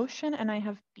ocean and I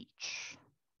have beach.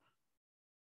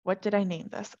 What did I name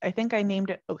this? I think I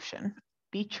named it ocean.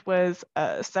 Beach was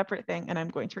a separate thing, and I'm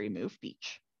going to remove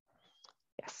beach.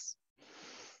 Yes.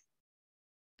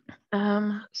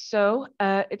 So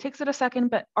it takes it a second,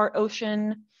 but our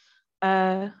ocean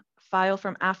file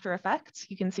from After Effects,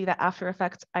 you can see that After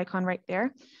Effects icon right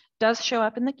there, does show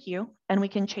up in the queue, and we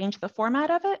can change the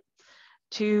format of it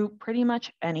to pretty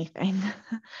much anything.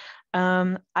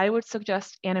 I would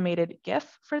suggest animated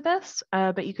GIF for this,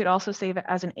 but you could also save it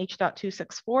as an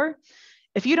H.264.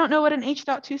 If you don't know what an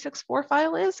H.264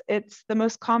 file is, it's the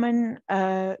most common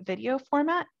video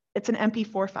format. It's an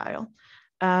MP4 file.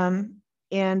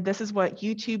 And this is what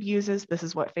YouTube uses. This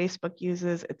is what Facebook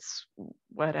uses. It's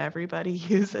what everybody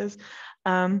uses.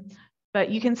 But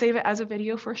you can save it as a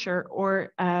video for sure.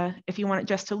 Or if you want it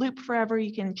just to loop forever,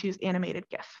 you can choose animated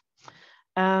GIF.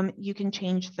 You can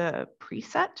change the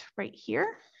preset right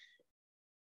here.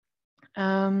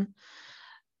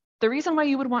 The reason why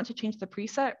you would want to change the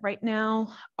preset right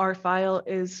now, our file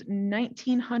is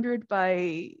 1900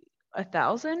 by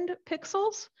 1000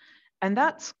 pixels, and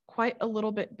that's quite a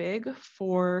little bit big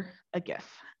for a GIF.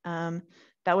 That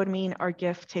would mean our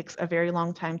GIF takes a very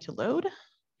long time to load,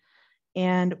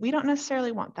 and we don't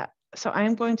necessarily want that. So I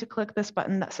am going to click this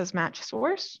button that says match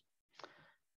source.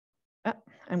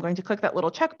 I'm going to click that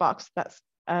little checkbox that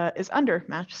is under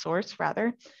match source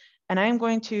rather, and I'm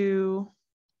going to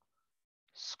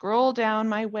scroll down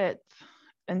my width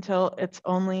until it's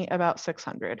only about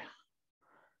 600.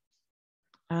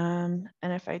 And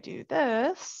if I do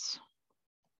this,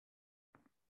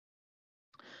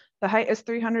 the height is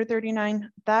 339.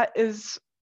 That is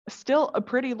still a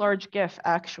pretty large GIF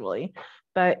actually,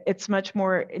 but it's much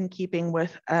more in keeping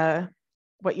with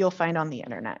what you'll find on the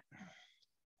internet.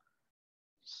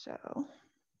 So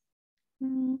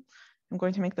I'm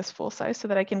going to make this full size so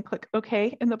that I can click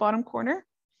OK in the bottom corner.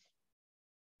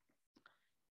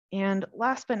 And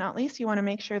last but not least, you want to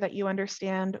make sure that you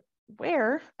understand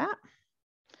where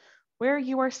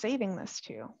you are saving this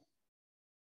to.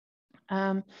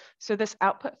 So this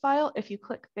output file, if you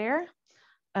click there,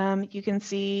 you can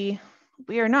see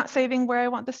we are not saving where I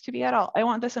want this to be at all. I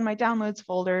want this in my downloads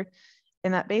folder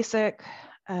in that basic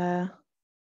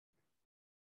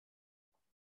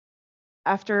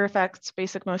After Effects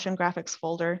basic motion graphics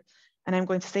folder. And I'm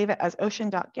going to save it as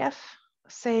ocean.gif,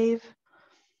 save.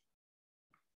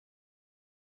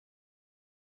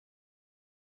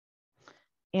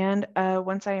 And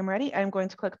once I am ready, I'm going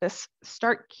to click this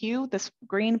Start Queue, this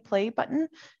green play button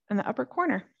in the upper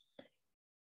corner.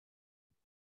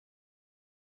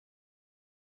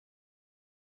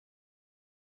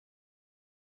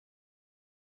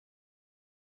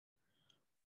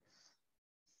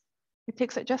 It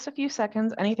takes it just a few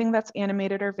seconds. Anything that's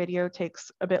animated or video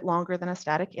takes a bit longer than a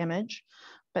static image,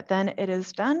 but then it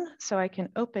is done. So I can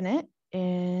open it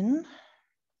in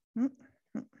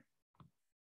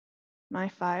my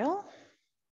file.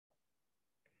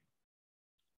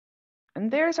 And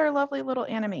there's our lovely little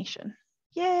animation.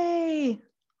 Yay,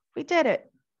 we did it.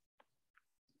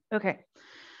 Okay.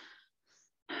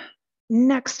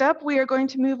 Next up, we are going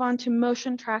to move on to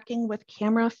motion tracking with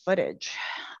camera footage.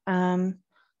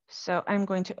 So I'm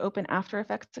going to open After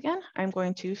Effects again. I'm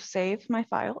going to save my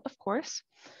file, of course.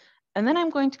 And then I'm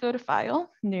going to go to File,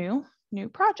 New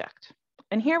Project.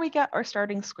 And here we get our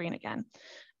starting screen again.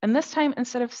 And this time,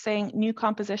 instead of saying New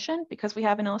Composition, because we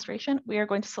have an illustration, we are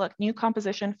going to select New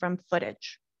Composition from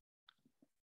Footage.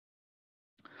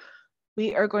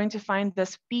 We are going to find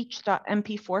this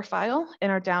beach.mp4 file in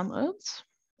our downloads,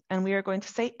 and we are going to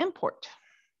say Import.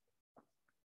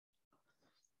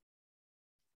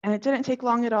 And it didn't take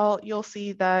long at all. You'll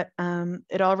see that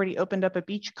it already opened up a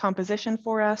beach composition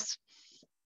for us.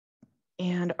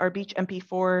 And our beach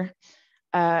MP4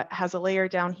 has a layer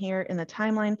down here in the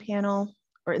timeline panel,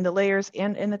 or in the layers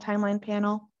and in the timeline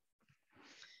panel.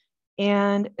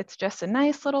 And it's just a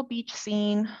nice little beach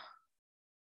scene.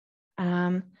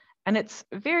 And it's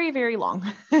very, very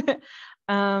long.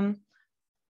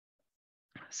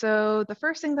 So the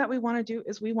first thing that we want to do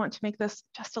is we want to make this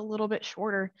just a little bit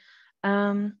shorter.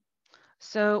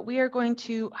 So we are going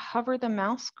to hover the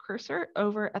mouse cursor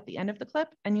over at the end of the clip,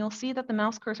 and you'll see that the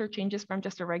mouse cursor changes from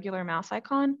just a regular mouse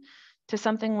icon to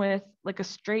something with like a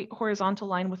straight horizontal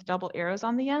line with double arrows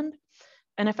on the end.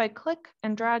 And if I click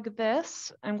and drag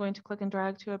this, I'm going to click and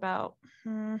drag to about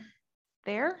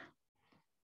there.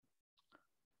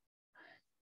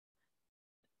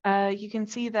 You can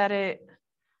see that it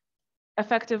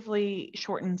effectively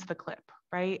shortens the clip,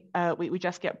 right? We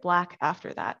just get black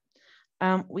after that.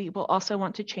 We will also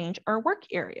want to change our work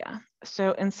area.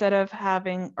 So instead of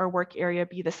having our work area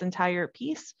be this entire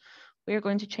piece, we are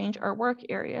going to change our work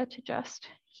area to just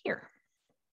here.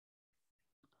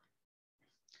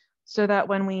 So that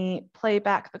when we play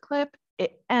back the clip,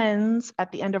 it ends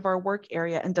at the end of our work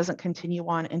area and doesn't continue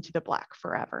on into the black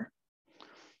forever.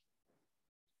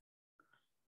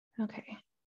 Okay,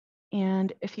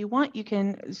 and if you want, you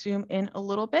can zoom in a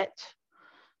little bit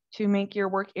to make your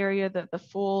work area the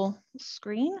full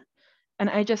screen. And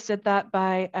I just did that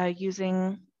by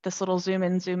using this little zoom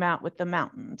in, zoom out with the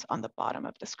mountains on the bottom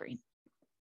of the screen.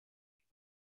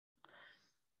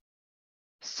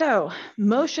 So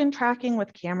motion tracking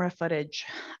with camera footage.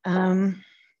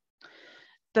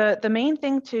 The main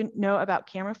thing to know about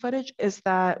camera footage is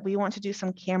that we want to do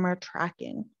some camera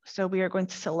tracking. So we are going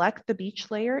to select the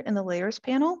beach layer in the layers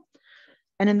panel.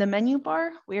 And in the menu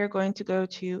bar, we are going to go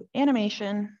to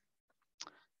animation.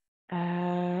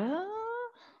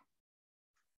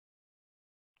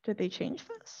 Did they change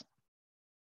this?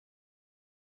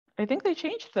 I think they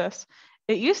changed this.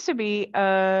 It used to be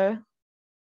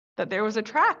that there was a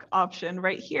track option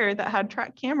right here that had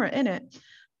track camera in it,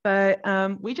 but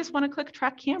we just want to click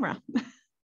track camera.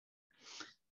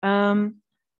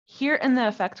 Here in the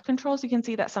effect controls, you can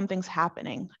see that something's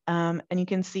happening, and you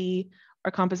can see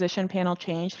our composition panel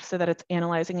changed so that it's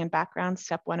analyzing in background,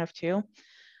 step 1 of 2.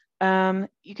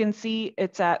 You can see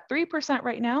it's at 3%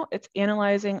 right now. It's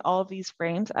analyzing all of these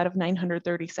frames out of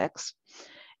 936.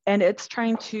 And it's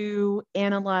trying to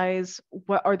analyze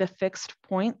what are the fixed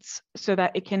points so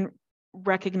that it can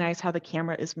recognize how the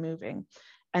camera is moving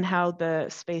and how the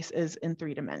space is in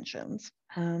 3 dimensions.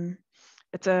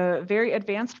 It's a very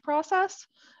advanced process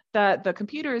that the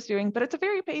computer is doing, but it's a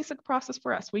very basic process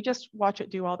for us. We just watch it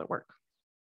do all the work.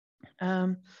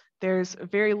 There's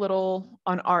very little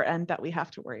on our end that we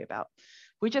have to worry about.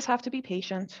 We just have to be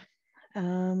patient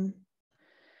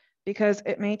because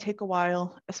it may take a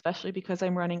while, especially because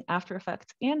I'm running After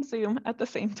Effects and Zoom at the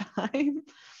same time.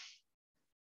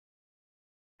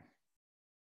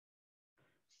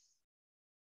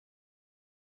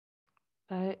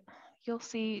 But you'll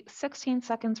see 16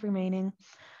 seconds remaining.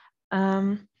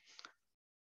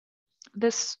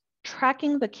 This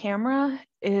tracking the camera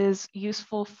is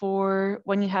useful for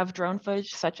when you have drone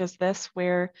footage such as this,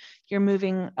 where you're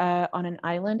moving on an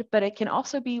island, but it can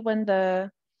also be when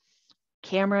the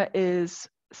camera is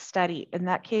steady. In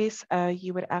that case,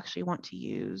 you would actually want to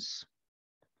use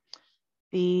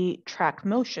the track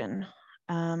motion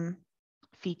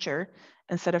feature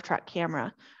instead of track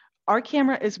camera. Our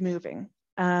camera is moving,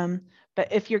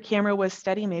 but if your camera was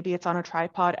steady, maybe it's on a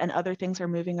tripod and other things are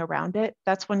moving around it,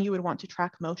 that's when you would want to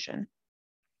track motion.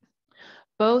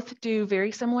 Both do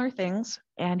very similar things,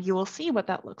 and you will see what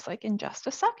that looks like in just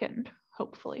a second,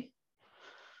 hopefully.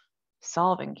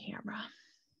 Solving camera.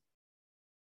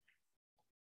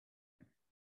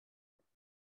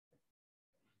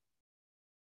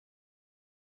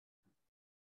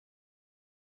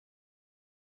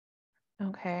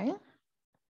 Okay.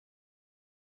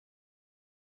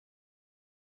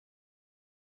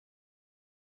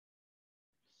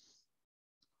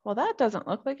 Well, that doesn't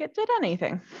look like it did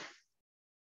anything.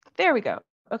 There we go.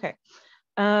 Okay.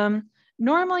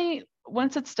 Normally,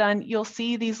 once it's done, you'll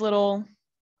see these little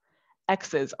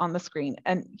X's on the screen.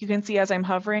 And you can see as I'm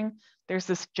hovering, there's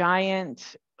this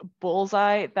giant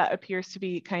bullseye that appears to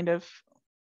be kind of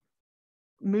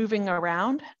moving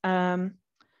around.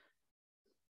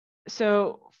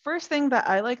 So first thing that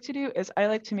I like to do is I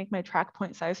like to make my track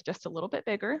point size just a little bit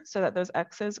bigger so that those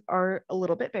X's are a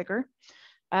little bit bigger.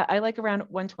 I like around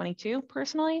 122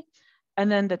 personally. And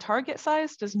then the target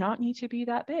size does not need to be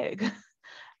that big.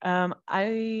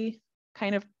 I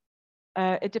kind of,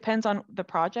 it depends on the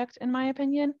project in my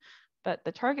opinion, but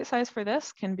the target size for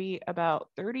this can be about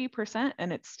 30%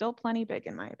 and it's still plenty big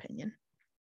in my opinion.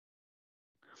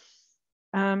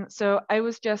 So I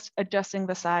was just adjusting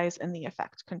the size in the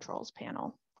effect controls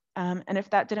panel. And if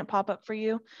that didn't pop up for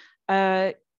you,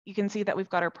 you can see that we've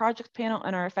got our project panel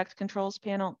and our effect controls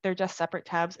panel. They're just separate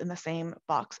tabs in the same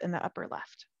box in the upper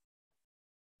left.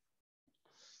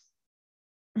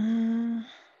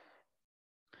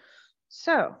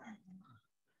 So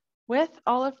with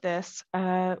all of this,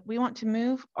 we want to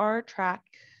move our track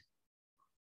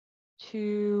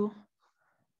to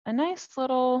a nice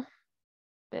little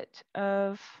bit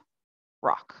of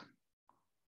rock.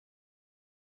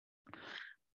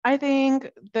 I think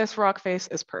this rock face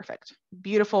is perfect.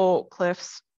 Beautiful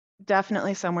cliffs,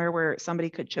 definitely somewhere where somebody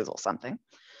could chisel something.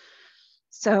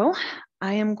 So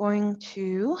I am going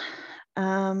to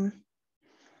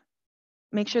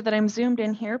make sure that I'm zoomed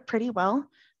in here pretty well.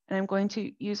 And I'm going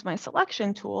to use my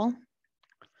selection tool.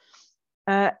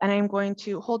 And I'm going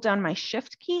to hold down my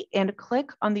shift key and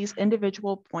click on these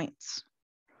individual points.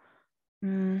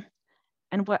 And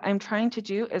what I'm trying to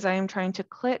do is I am trying to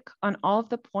click on all of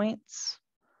the points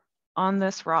on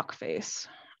this rock face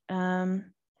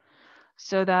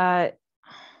so that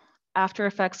After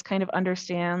Effects kind of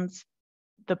understands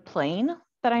the plane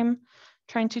that I'm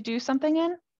trying to do something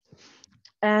in.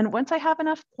 And once I have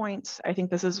enough points, I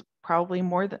think this is probably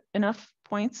more than enough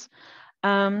points.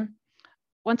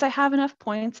 Once I have enough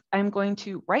points, I'm going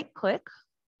to right click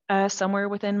somewhere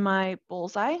within my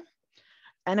bullseye,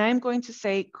 and I'm going to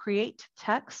say create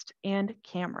text and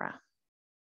camera.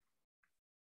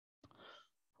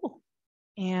 Ooh.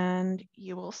 And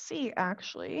you will see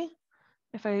actually,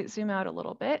 if I zoom out a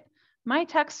little bit, my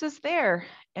text is there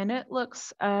and it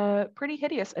looks pretty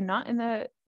hideous and not in the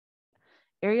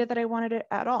area that I wanted it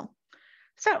at all.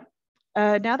 So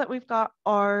now that we've got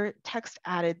our text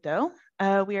added though,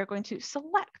 we are going to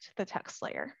select the text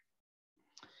layer.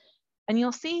 And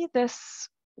you'll see this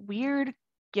weird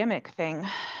gimmick thing,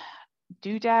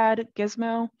 doodad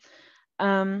gizmo.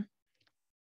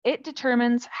 It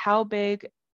determines how big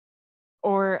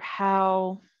or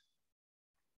how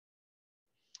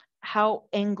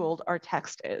angled our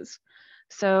text is.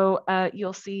 So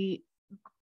you'll see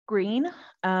green,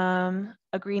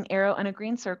 a green arrow and a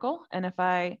green circle. And if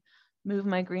I move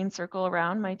my green circle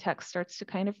around, my text starts to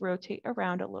kind of rotate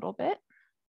around a little bit.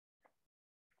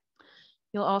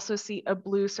 You'll also see a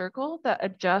blue circle that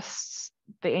adjusts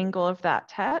the angle of that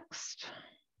text.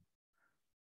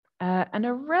 And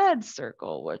a red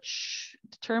circle, which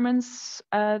determines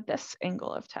this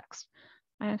angle of text.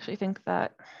 I actually think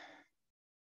that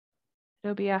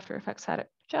Adobe After Effects had it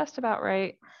just about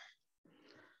right.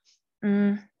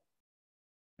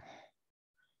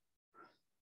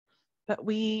 But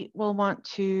we will want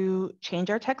to change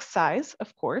our text size,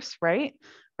 of course, right?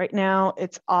 Right now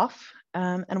it's off,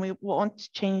 and we want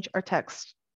to change our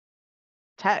text.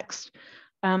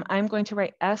 I'm going to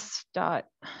write s.o.s.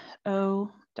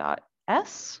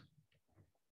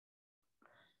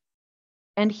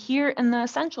 And here in the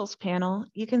Essentials panel,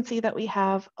 you can see that we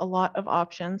have a lot of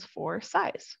options for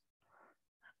size.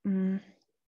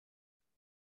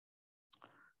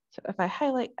 So if I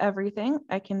highlight everything,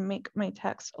 I can make my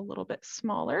text a little bit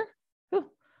smaller. Ooh,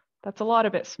 that's a lot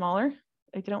a bit smaller.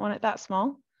 I didn't want it that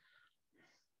small.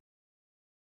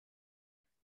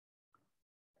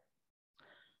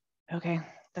 Okay,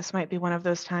 this might be one of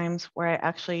those times where I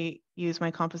actually use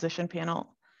my composition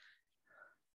panel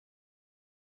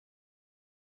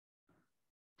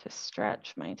to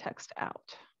stretch my text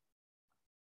out.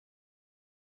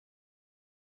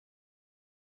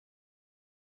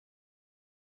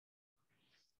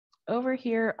 Over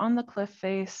here on the cliff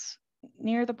face,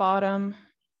 near the bottom.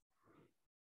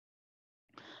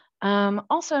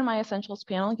 Also in my Essentials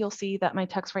panel, you'll see that my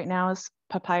text right now is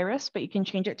Papyrus, but you can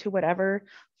change it to whatever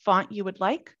font you would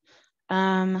like.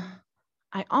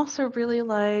 I also really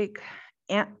like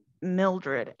Aunt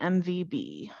Mildred,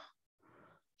 MVB.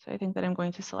 So I think that I'm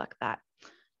going to select that.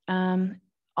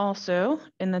 Also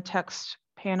in the text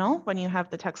panel, when you have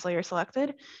the text layer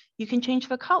selected, you can change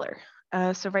the color.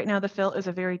 So right now the fill is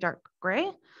a very dark gray,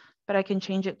 but I can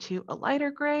change it to a lighter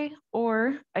gray,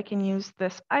 or I can use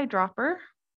this eyedropper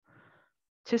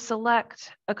to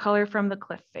select a color from the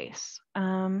cliff face.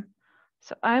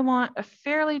 So I want a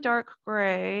fairly dark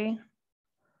gray,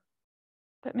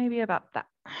 but maybe about that.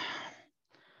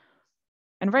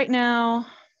 And right now,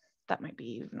 that might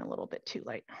be even a little bit too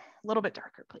light. A little bit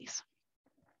darker, please.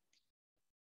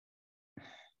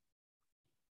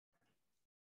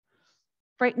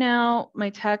 Right now, my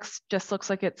text just looks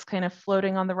like it's kind of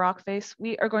floating on the rock face.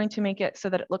 We are going to make it so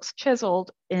that it looks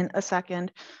chiseled in a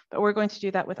second, but we're going to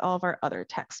do that with all of our other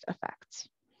text effects.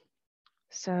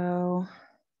 So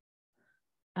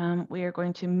we are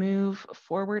going to move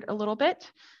forward a little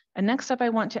bit. And next up, I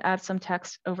want to add some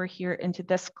text over here into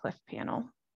this cliff panel.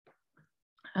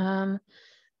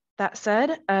 That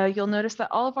said, you'll notice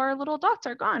that all of our little dots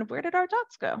are gone. Where did our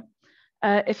dots go?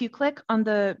 If you click on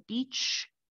the beach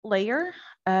layer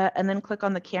and then click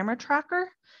on the camera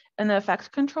tracker and the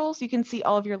effect controls, you can see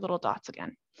all of your little dots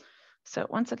again. So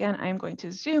once again, I'm going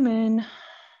to zoom in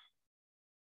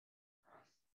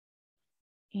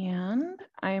and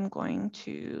I'm going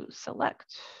to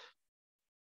select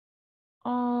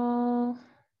all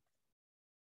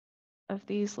of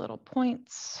these little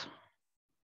points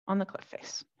on the cliff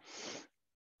face.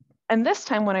 And this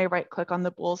time when I right click on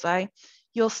the bullseye,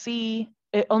 you'll see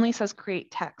it only says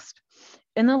create text.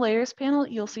 In the layers panel,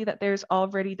 you'll see that there's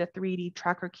already the 3D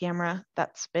tracker camera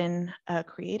that's been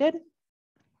created.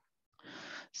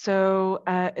 So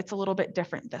it's a little bit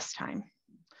different this time.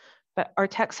 But our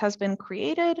text has been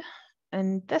created,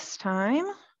 and this time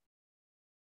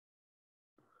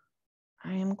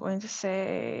I am going to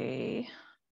say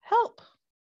help.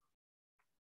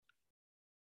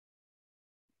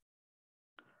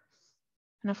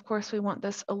 And of course, we want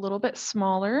this a little bit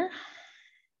smaller.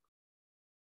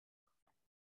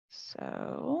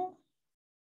 So,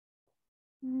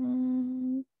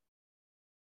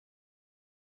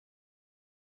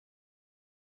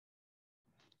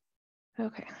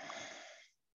 okay.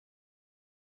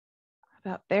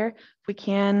 About there. We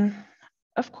can,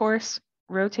 of course,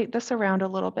 rotate this around a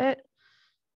little bit.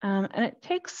 And it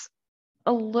takes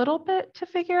a little bit to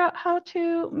figure out how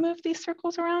to move these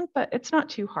circles around, but it's not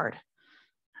too hard.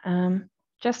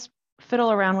 Just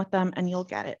fiddle around with them and you'll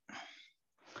get it.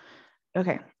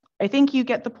 Okay, I think you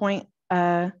get the point.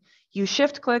 You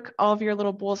shift click all of your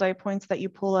little bullseye points that you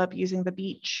pull up using the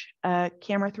beach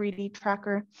camera 3D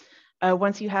tracker.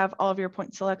 Once you have all of your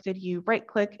points selected, you right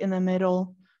click in the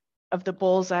middle of the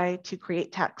bullseye to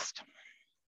create text.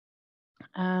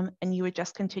 And you would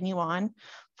just continue on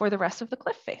for the rest of the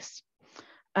cliff face.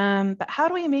 But how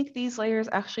do we make these layers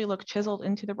actually look chiseled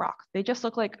into the rock? They just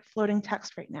look like floating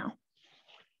text right now.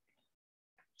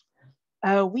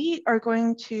 We are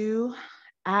going to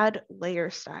add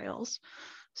layer styles.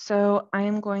 So I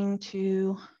am going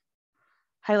to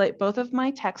highlight both of my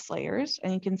text layers,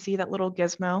 and you can see that little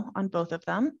gizmo on both of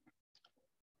them.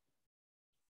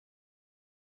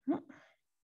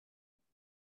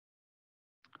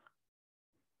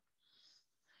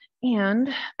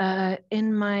 And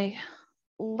in my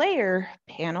layer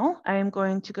panel, I am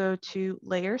going to go to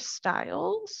layer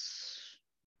styles.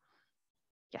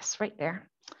 Yes, right there.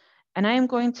 And I am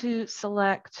going to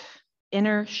select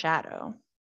inner shadow.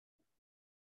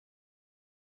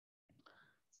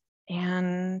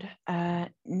 And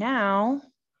now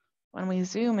when we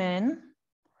zoom in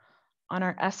on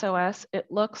our SOS,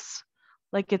 it looks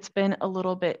like it's been a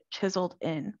little bit chiseled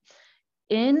in.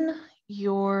 In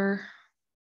your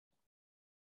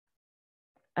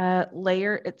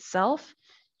layer itself,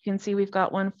 you can see we've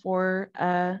got one for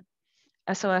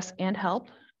SOS and help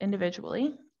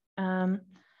individually.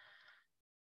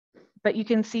 But you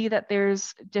can see that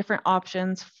there's different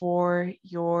options for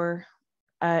your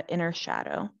inner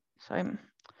shadow. So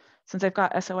since I've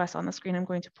got SOS on the screen, I'm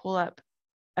going to pull up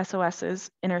SOS's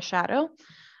inner shadow.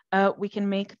 We can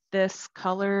make this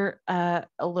color a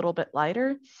little bit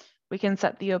lighter. We can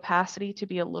set the opacity to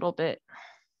be a little bit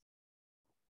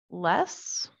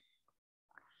less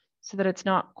so that it's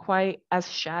not quite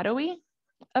as shadowy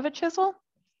of a chisel.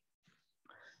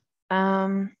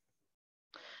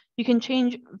 You can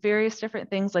change various different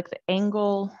things like the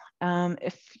angle.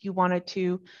 If you wanted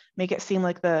to make it seem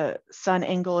like the sun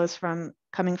angle is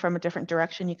coming from a different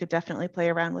direction, you could definitely play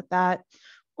around with that,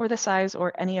 or the size,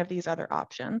 or any of these other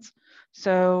options.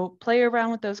 So play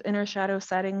around with those inner shadow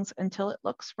settings until it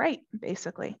looks right,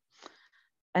 basically.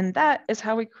 And that is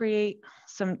how we create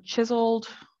some chiseled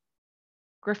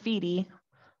graffiti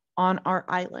on our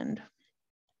island.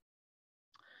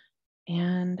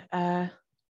 And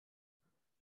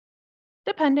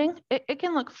depending, it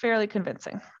can look fairly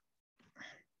convincing.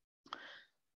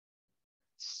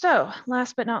 So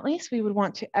last but not least, we would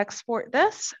want to export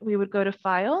this. We would go to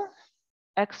File,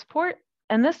 Export,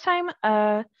 and this time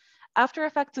After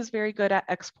Effects is very good at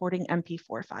exporting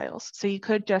MP4 files. So you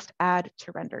could just add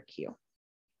to render queue.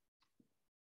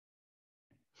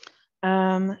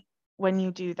 When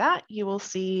you do that, you will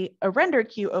see a render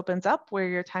queue opens up where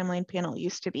your timeline panel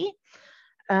used to be.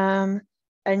 And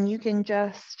you can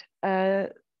just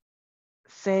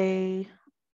say,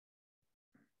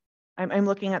 I'm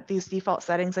looking at these default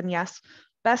settings, and yes,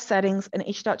 best settings, an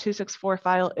H.264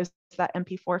 file is that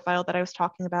MP4 file that I was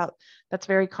talking about. That's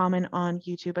very common on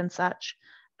YouTube and such.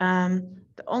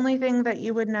 The only thing that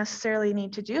you would necessarily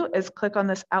need to do is click on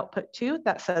this output 2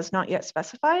 that says not yet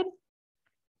specified.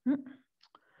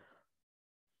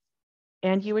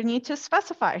 And you would need to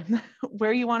specify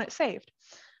where you want it saved.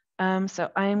 So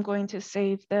I am going to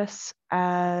save this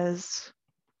as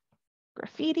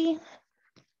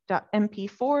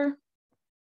graffiti.mp4.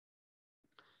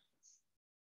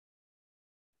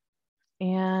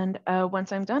 And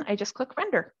once I'm done, I just click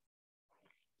render.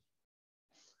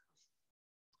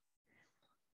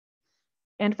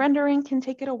 And rendering can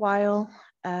take it a while.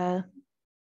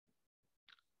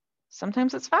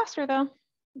 Sometimes it's faster though.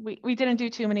 We didn't do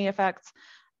too many effects.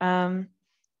 I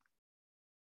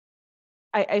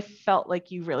felt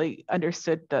like you really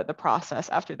understood the process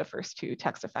after the first 2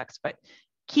 text effects, but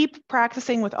keep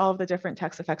practicing with all of the different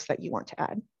text effects that you want to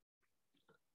add.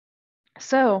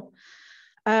 So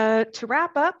to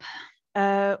wrap up,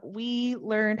 we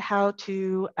learned how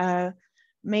to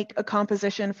make a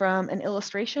composition from an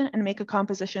illustration and make a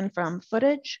composition from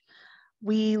footage.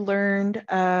 We learned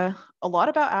a lot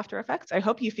about After Effects. I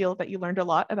hope you feel that you learned a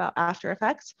lot about After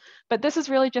Effects, but this is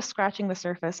really just scratching the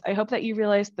surface. I hope that you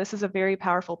realize this is a very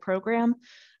powerful program.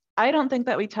 I don't think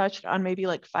that we touched on maybe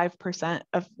like 5%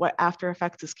 of what After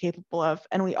Effects is capable of,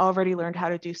 and we already learned how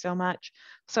to do so much.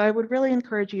 So I would really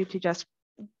encourage you to just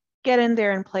get in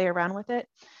there and play around with it.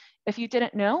 If you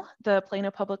didn't know, the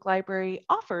Plano Public Library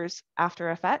offers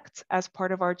After Effects as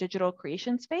part of our digital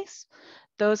creation space.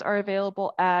 Those are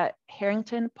available at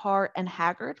Harrington, Parr, and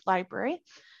Haggard Library.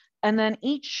 And then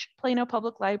each Plano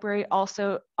Public Library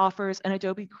also offers an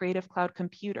Adobe Creative Cloud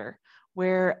computer,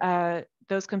 where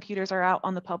those computers are out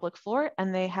on the public floor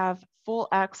and they have full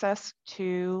access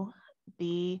to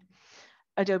the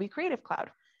Adobe Creative Cloud,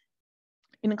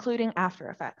 including After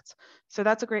Effects. So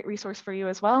that's a great resource for you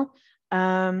as well.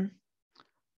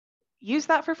 Use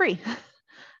that for free.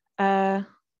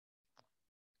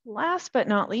 Last but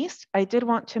not least, I did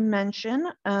want to mention,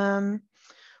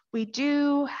 we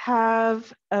do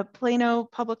have a Plano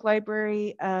Public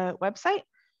Library website.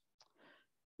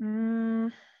 I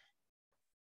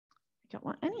don't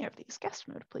want any of these, guest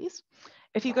mode, please.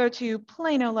 If you go to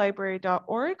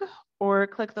planolibrary.org or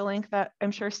click the link that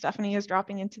I'm sure Stephanie is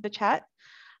dropping into the chat,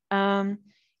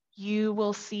 you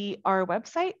will see our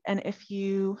website. And if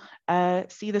you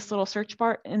see this little search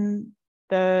bar in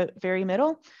the very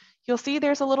middle, you'll see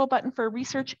there's a little button for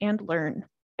research and learn.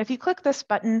 If you click this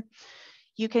button,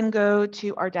 you can go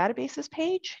to our databases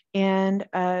page, and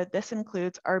this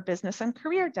includes our business and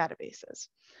career databases.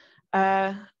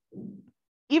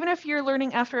 Even if you're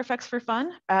learning After Effects for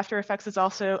fun, After Effects is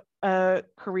also a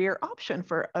career option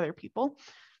for other people.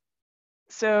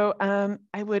 So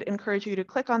I would encourage you to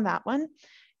click on that one,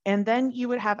 and then you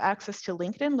would have access to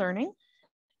LinkedIn Learning,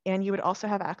 and you would also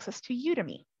have access to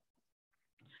Udemy.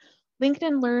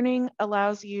 LinkedIn Learning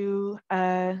allows you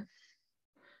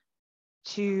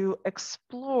to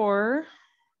explore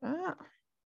a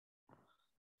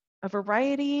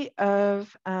variety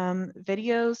of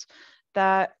videos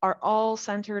that are all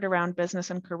centered around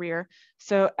business and career.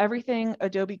 So everything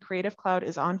Adobe Creative Cloud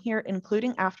is on here,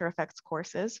 including After Effects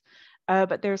courses.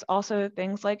 But there's also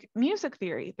things like music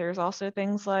theory. There's also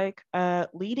things like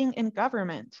leading in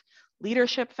government,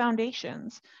 leadership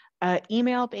foundations,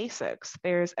 email basics,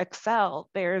 there's Excel,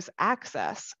 there's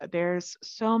Access. There's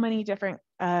so many different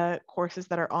courses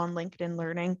that are on LinkedIn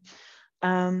Learning.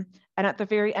 And at the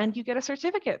very end, you get a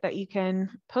certificate that you can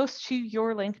post to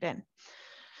your LinkedIn.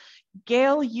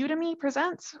 Gale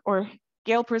Presents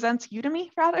Udemy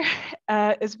rather,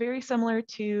 is very similar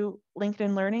to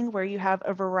LinkedIn Learning, where you have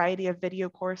a variety of video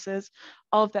courses.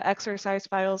 All of the exercise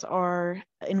files are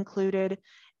included,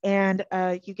 and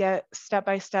you get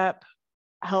step-by-step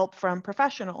help from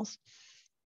professionals.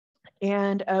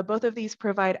 And both of these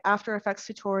provide After Effects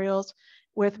tutorials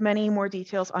with many more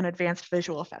details on advanced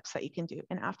visual effects that you can do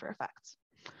in After Effects.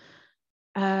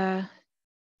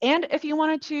 And if you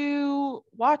wanted to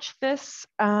watch this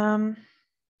in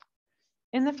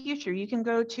the future, you can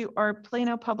go to our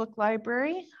Plano Public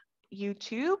Library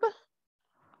YouTube.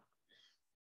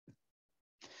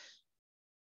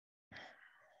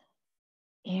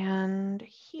 And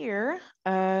here,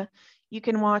 you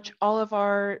can watch all of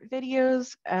our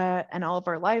videos and all of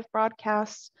our live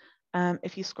broadcasts.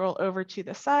 If you scroll over to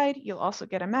the side, you'll also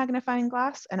get a magnifying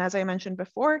glass. And as I mentioned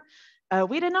before,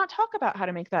 we did not talk about how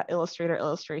to make that Illustrator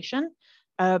illustration.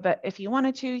 But if you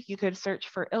wanted to, you could search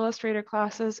for Illustrator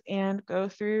classes and go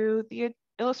through the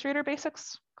Illustrator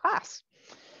Basics class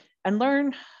and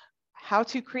learn how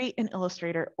to create an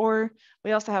Illustrator. Or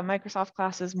we also have Microsoft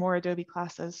classes, more Adobe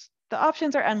classes. The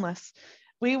options are endless.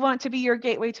 We want to be your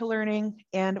gateway to learning,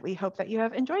 and we hope that you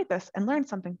have enjoyed this and learned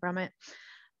something from it.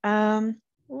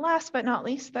 Last but not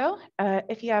least, though,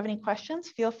 if you have any questions,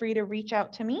 feel free to reach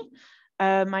out to me.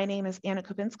 My name is Anna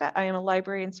Kubinska. I am a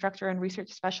library instructor and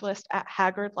research specialist at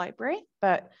Haggard Library,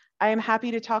 but I am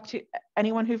happy to talk to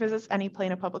anyone who visits any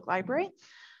Plano Public Library.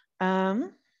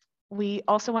 We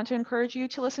also want to encourage you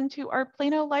to listen to our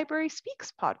Plano Library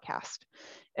Speaks podcast.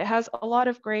 It has a lot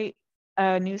of great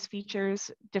news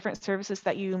features, different services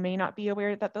that you may not be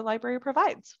aware that the library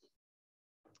provides.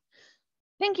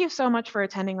 Thank you so much for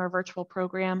attending our virtual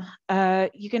program.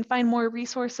 You can find more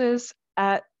resources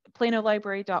at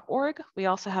planolibrary.org. We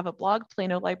also have a blog,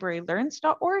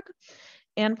 planolibrarylearns.org,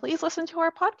 and please listen to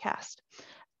our podcast.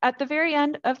 At the very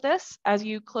end of this, as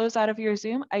you close out of your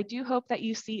Zoom, I do hope that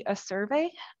you see a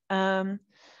survey.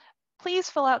 Please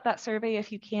fill out that survey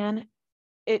if you can.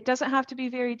 It doesn't have to be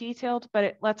very detailed, but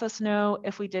it lets us know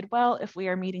if we did well, if we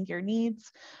are meeting your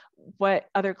needs, what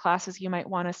other classes you might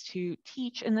want us to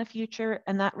teach in the future.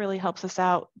 And that really helps us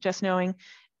out, just knowing,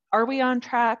 are we on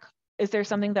track? Is there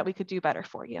something that we could do better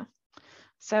for you?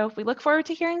 So we look forward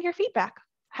to hearing your feedback.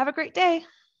 Have a great day.